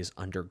always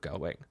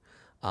undergoing.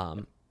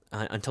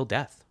 Until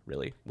death,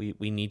 really.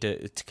 We need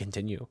to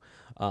continue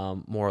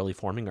morally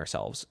forming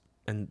ourselves.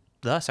 And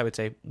thus, I would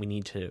say we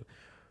need to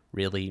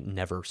really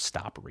never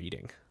stop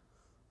reading.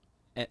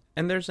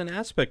 And there's an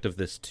aspect of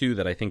this, too,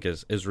 that I think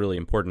is really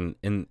important.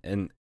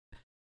 And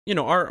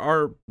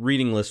our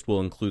reading list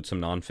will include some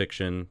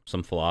nonfiction,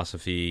 some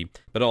philosophy,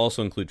 but it'll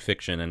also include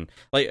fiction.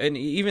 And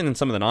even in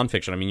some of the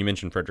nonfiction, I mean, you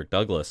mentioned Frederick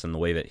Douglass and the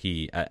way that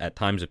he at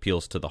times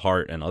appeals to the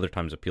heart and other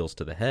times appeals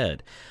to the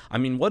head. I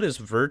mean, what is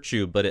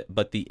virtue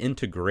but the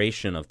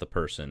integration of the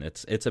person?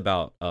 It's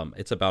about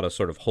a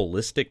sort of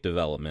holistic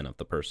development of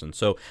the person.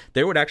 So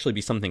there would actually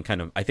be something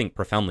kind of, I think,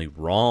 profoundly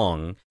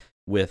wrong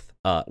with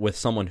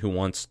someone who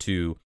wants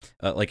to,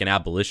 like an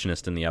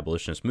abolitionist in the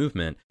abolitionist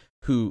movement,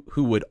 who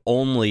would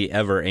only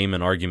ever aim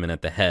an argument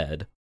at the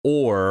head,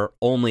 or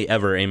only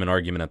ever aim an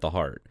argument at the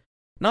heart.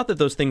 Not that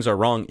those things are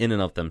wrong in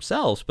and of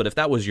themselves, but if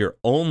that was your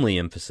only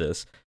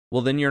emphasis,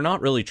 well, then you're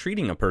not really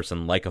treating a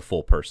person like a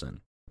full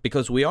person,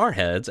 because we are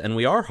heads and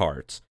we are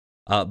hearts,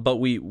 but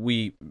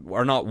we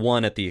are not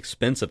one at the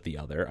expense of the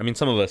other. I mean,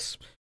 some of us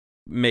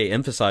may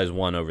emphasize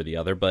one over the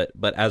other, but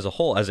as a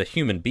whole, as a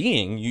human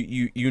being,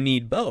 you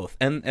need both.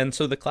 And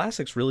so the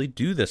classics really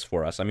do this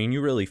for us. I mean,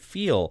 you really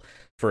feel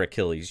for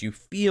Achilles, you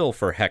feel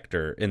for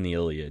Hector in the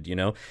Iliad,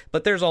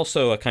 but there's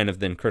also a kind of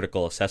then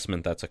critical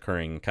assessment that's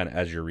occurring kind of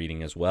as you're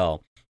reading as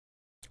well.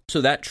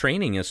 So that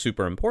training is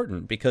super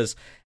important, because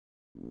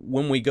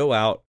when we go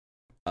out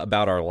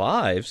about our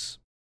lives,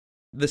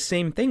 the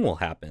same thing will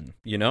happen.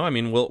 I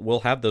mean,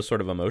 we'll have those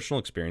sort of emotional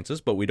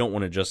experiences, but we don't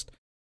want to just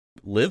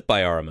live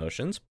by our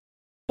emotions.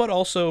 but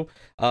also,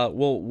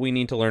 we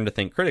need to learn to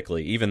think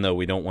critically, even though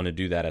we don't want to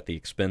do that at the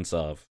expense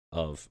of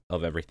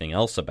everything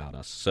else about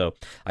us. So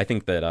I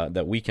think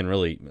that we can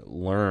really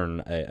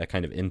learn a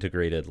kind of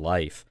integrated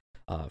life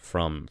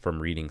from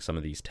reading some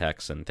of these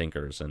texts and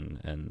thinkers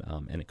and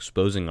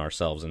exposing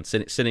ourselves and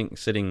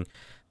sitting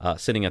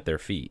at their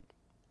feet.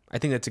 I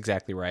think that's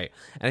exactly right.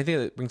 And I think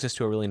that brings us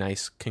to a really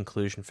nice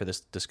conclusion for this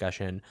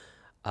discussion.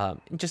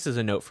 Just as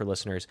a note for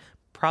listeners,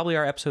 probably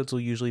our episodes will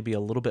usually be a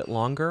little bit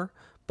longer,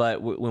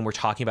 but when we're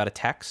talking about a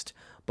text,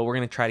 but we're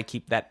going to try to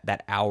keep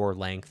that hour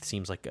length.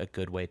 Seems like a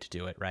good way to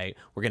do it, right?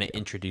 We're going to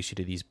introduce you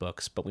to these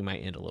books, but we might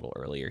end a little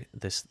earlier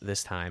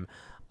this time.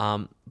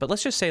 But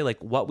let's just say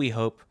like what we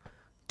hope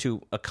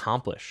to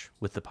accomplish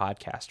with the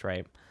podcast,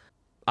 right?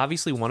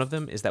 Obviously, one of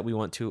them is that we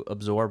want to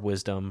absorb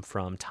wisdom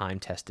from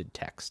time-tested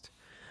text.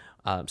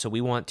 So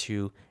we want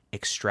to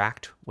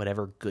extract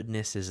whatever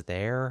goodness is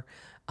there,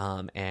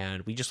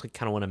 and we just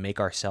kind of want to make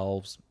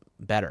ourselves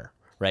better,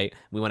 right?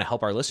 We want to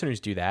help our listeners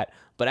do that.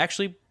 But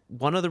actually,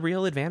 one of the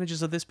real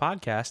advantages of this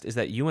podcast is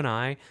that you and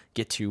I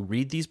get to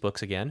read these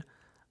books again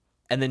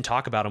and then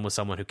talk about them with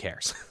someone who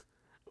cares,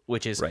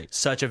 which is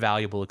such a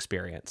valuable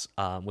experience,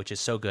 which is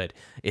so good.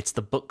 It's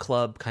the book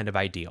club kind of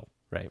ideal,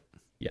 right?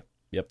 Yeah.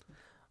 Yep.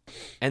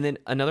 And then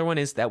another one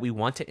is that we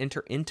want to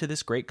enter into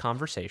this great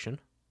conversation.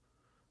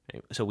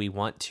 So we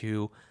want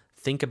to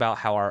think about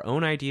how our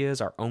own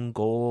ideas, our own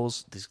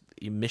goals, this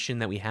mission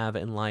that we have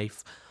in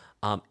life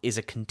is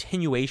a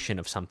continuation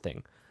of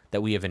something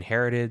that we have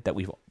inherited, that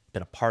we've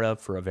been a part of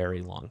for a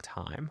very long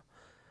time.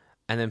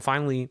 And then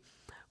finally,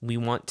 we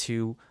want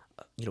to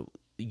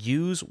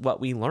use what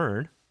we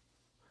learn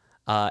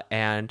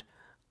and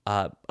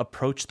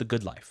approach the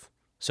good life.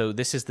 So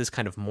this is this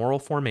kind of moral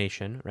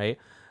formation, right?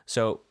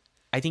 So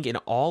I think in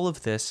all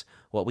of this,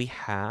 what we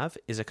have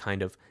is a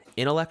kind of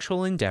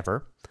intellectual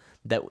endeavor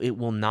that it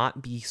will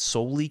not be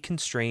solely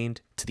constrained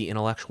to the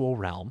intellectual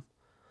realm,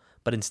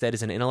 but instead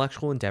is an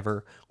intellectual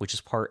endeavor which is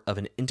part of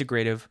an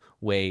integrative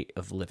way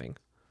of living,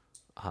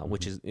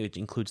 it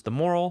includes the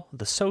moral,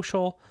 the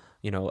social,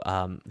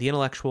 the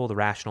intellectual, the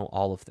rational,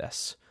 all of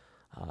this.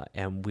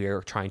 And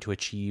we're trying to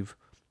achieve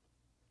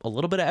a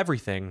little bit of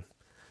everything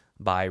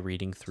by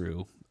reading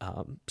through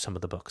some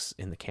of the books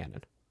in the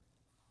canon.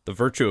 The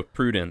virtue of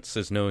prudence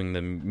is knowing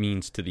the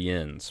means to the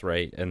ends,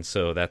 right? And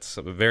so that's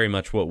very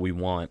much what we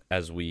want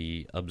as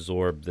we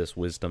absorb this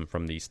wisdom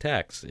from these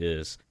texts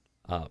is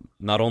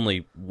not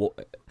only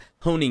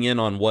honing in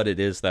on what it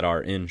is that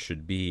our end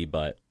should be,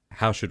 but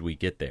how should we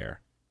get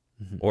there?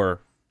 Mm-hmm.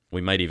 Or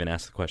we might even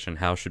ask the question,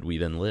 how should we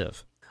then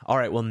live? All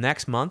right, well,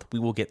 next month we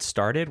will get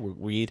started. We'll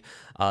read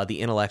The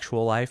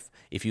Intellectual Life.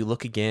 If you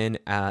look again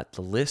at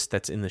the list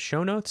that's in the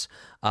show notes,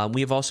 we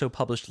have also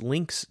published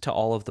links to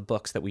all of the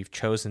books that we've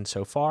chosen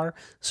so far,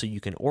 so you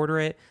can order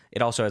it.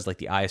 It also has like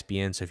the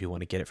ISBN, so if you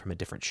want to get it from a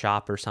different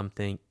shop or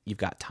something, you've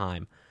got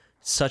time.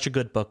 Such a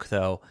good book,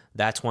 though.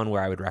 That's one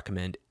where I would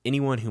recommend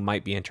anyone who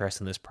might be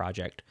interested in this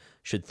project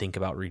should think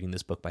about reading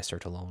this book by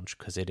Sertillange,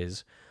 because it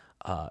is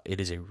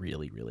a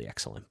really, really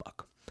excellent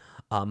book.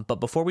 But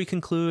before we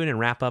conclude and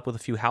wrap up with a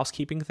few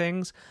housekeeping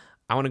things,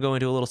 I want to go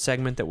into a little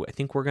segment that I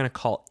think we're going to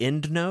call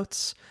End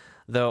Notes.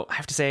 Though I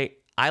have to say,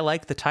 I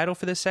like the title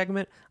for this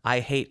segment. I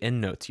hate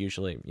end notes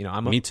usually.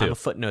 I'm a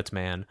footnotes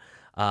man.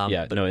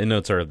 End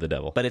notes are the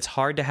devil. But it's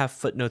hard to have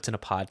footnotes in a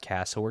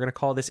podcast, so we're going to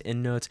call this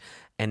End Notes.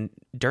 And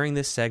during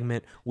this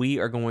segment, we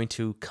are going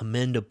to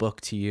commend a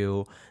book to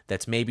you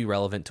that's maybe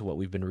relevant to what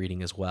we've been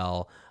reading as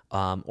well.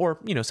 Or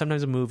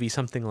sometimes a movie,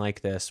 something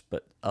like this,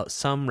 but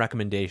some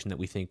recommendation that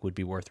we think would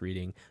be worth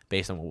reading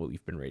based on what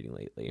we've been reading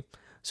lately.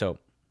 So,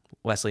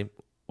 Wesley,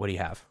 what do you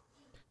have?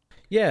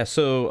 Yeah,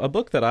 so a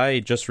book that I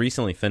just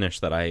recently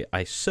finished that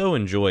I so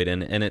enjoyed,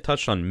 and it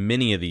touched on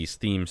many of these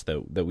themes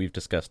that we've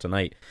discussed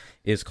tonight,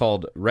 is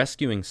called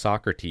Rescuing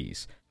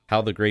Socrates,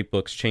 How the Great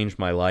Books Changed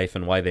My Life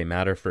and Why They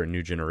Matter for a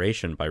New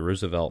Generation by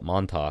Roosevelt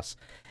Montas.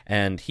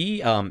 And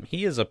he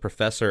is a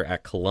professor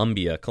at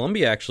Columbia.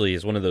 Columbia actually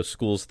is one of those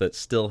schools that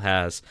still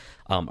has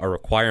a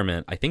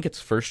requirement. I think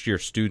it's first-year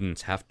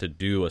students have to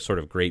do a sort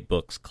of great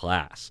books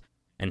class.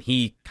 And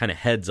he kind of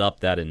heads up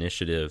that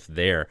initiative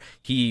there.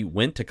 He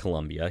went to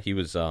Columbia.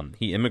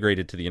 He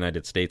immigrated to the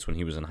United States when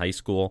he was in high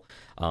school,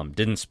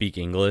 didn't speak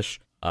English,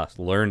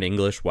 learned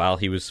English while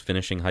he was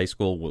finishing high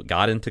school,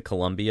 got into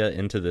Columbia,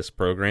 into this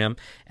program,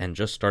 and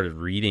just started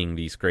reading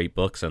these great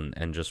books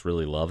and just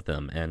really loved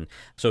them. And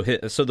so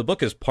the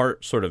book is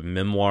part sort of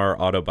memoir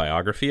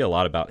autobiography, a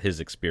lot about his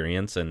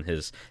experience and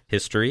his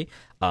history,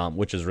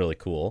 which is really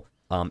cool.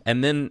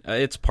 And then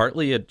it's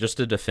partly just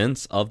a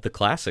defense of the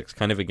classics,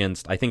 kind of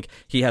against, I think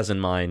he has in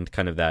mind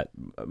kind of that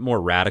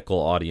more radical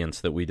audience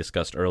that we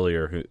discussed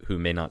earlier who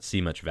may not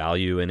see much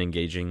value in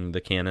engaging the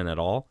canon at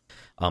all,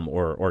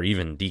 or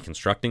even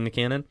deconstructing the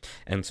canon.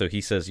 And so he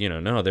says,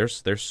 no,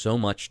 there's so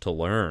much to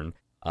learn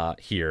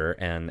here,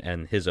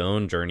 and his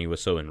own journey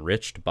was so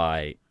enriched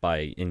by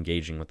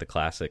engaging with the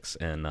classics.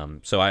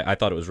 And so I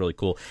thought it was really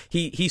cool.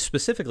 He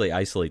specifically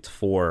isolates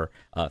four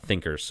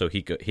thinkers. So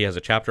he has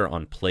a chapter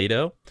on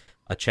Plato,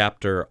 a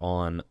chapter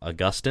on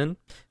Augustine,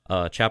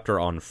 a chapter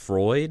on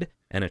Freud,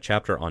 and a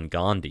chapter on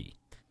Gandhi.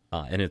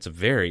 And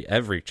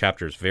every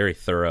chapter is very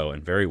thorough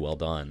and very well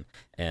done.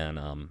 And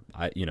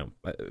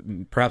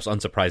perhaps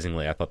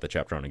unsurprisingly, I thought the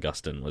chapter on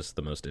Augustine was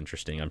the most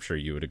interesting. I'm sure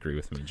you would agree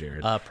with me,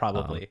 Jared.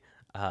 Probably.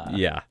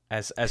 Yeah.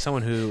 As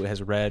someone who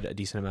has read a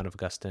decent amount of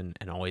Augustine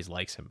and always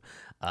likes him,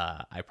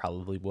 I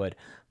probably would.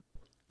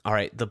 All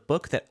right, the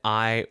book that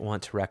I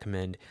want to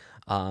recommend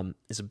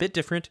is a bit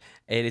different.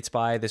 It's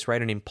by this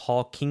writer named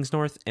Paul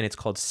Kingsnorth, and it's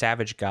called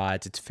Savage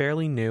Gods. It's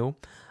fairly new.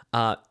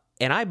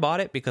 And I bought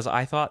it because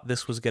I thought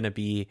this was going to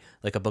be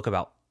like a book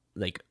about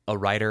like a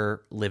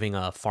writer living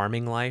a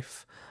farming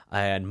life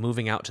and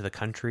moving out to the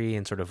country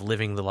and sort of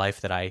living the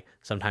life that I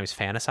sometimes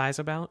fantasize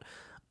about.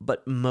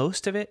 But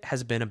most of it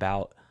has been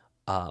about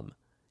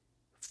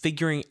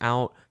figuring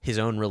out his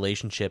own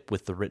relationship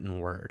with the written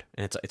word.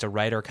 And it's a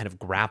writer kind of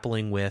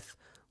grappling with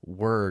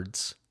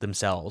words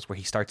themselves, where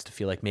he starts to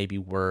feel like maybe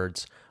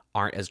words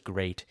aren't as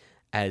great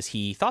as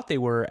he thought they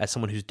were as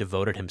someone who's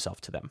devoted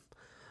himself to them.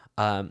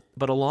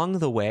 But along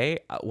the way,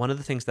 one of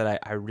the things that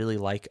I really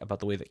like about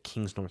the way that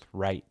Kingsnorth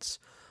writes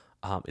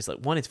is like,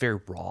 one, it's very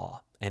raw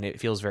and it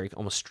feels very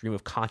almost stream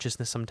of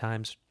consciousness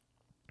sometimes.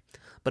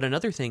 But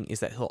another thing is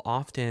that he'll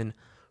often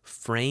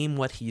frame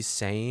what he's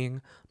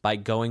saying by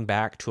going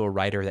back to a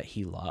writer that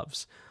he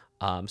loves.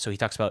 So he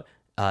talks about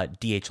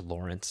D.H.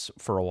 Lawrence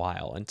for a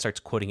while and starts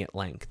quoting at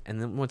length,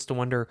 and then wants to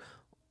wonder,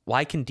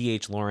 why can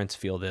D.H. Lawrence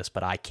feel this,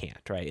 but I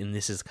can't, right? And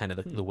this is kind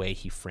of the way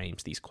he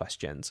frames these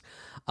questions.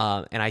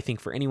 And I think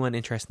for anyone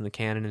interested in the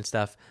canon and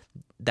stuff,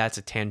 that's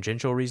a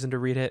tangential reason to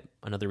read it.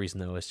 Another reason,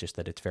 though, is just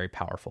that it's very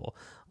powerful.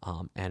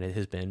 And it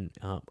has been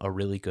a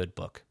really good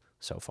book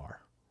so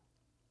far.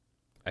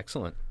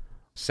 Excellent.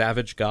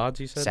 Savage Gods,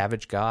 you said?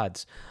 Savage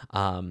Gods.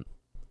 And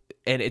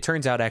it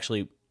turns out,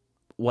 actually,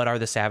 what are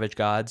the savage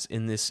gods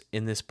in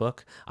this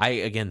book? I,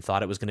 again,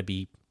 thought it was going to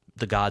be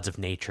the gods of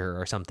nature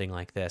or something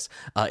like this.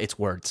 It's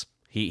words.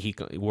 He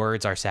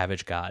words are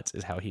savage gods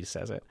is how he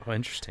says it. Oh,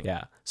 interesting.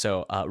 Yeah.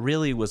 So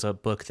really was a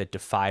book that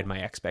defied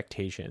my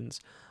expectations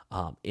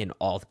in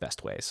all the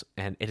best ways.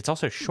 And it's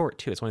also short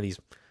too. It's one of these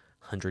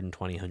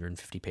 120,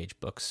 150 page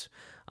books.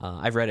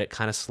 I've read it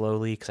kind of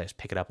slowly because I just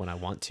pick it up when I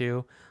want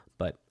to,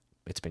 but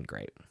it's been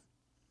great.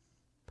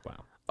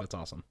 Wow. That's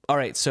awesome. All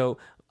right. So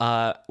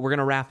we're going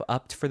to wrap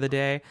up for the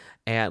day,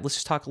 and let's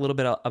just talk a little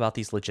bit about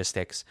these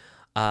logistics.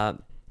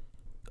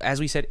 As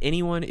we said,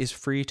 anyone is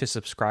free to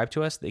subscribe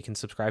to us. They can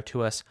subscribe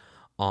to us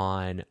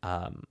on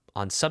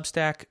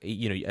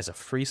Substack, as a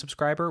free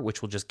subscriber,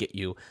 which will just get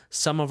you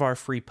some of our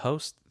free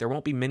posts. There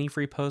won't be many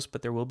free posts,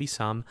 but there will be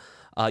some.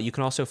 You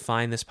can also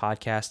find this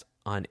podcast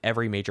on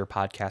every major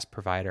podcast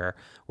provider.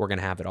 We're going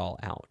to have it all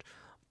out.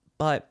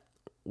 But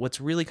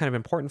what's really kind of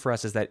important for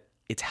us is that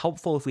it's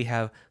helpful if we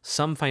have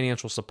some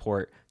financial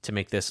support to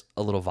make this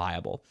a little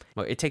viable.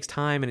 It takes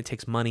time and it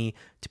takes money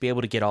to be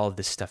able to get all of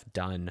this stuff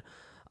done.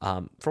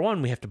 For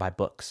one, we have to buy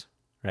books,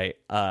 right?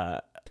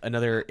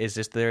 Another is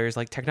just there's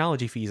like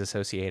technology fees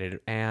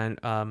associated. And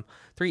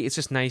three, it's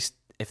just nice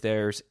if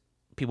there's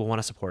people want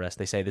to support us.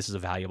 They say this is a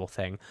valuable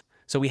thing.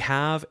 So we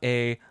have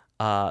a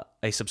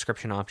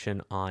subscription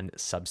option on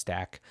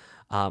Substack,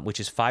 which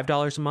is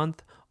 $5 a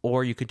month,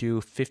 or you could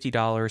do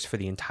 $50 for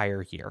the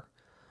entire year.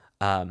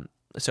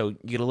 So you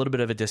get a little bit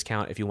of a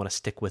discount if you want to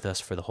stick with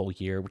us for the whole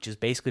year, which is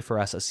basically for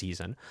us a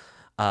season.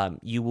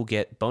 You will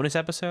get bonus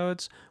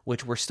episodes,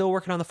 which we're still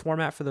working on the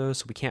format for those,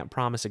 so we can't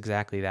promise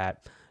exactly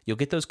that. You'll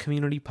get those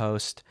community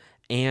posts,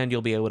 and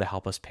you'll be able to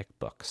help us pick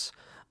books.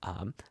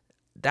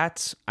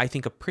 That's, I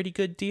think, a pretty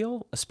good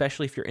deal,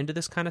 especially if you're into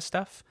this kind of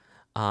stuff.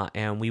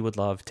 And we would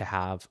love to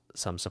have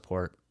some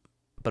support.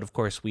 But of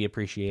course, we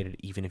appreciate it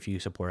even if you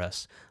support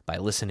us by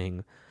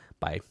listening,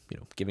 by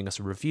giving us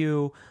a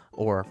review,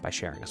 or by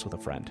sharing us with a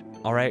friend.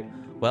 All right,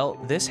 well,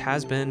 this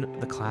has been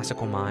The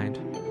Classical Mind,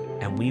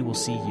 and we will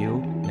see you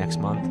next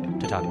month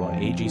to talk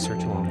about A.G.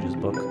 Sertulange's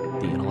book,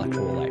 The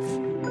Intellectual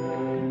Life.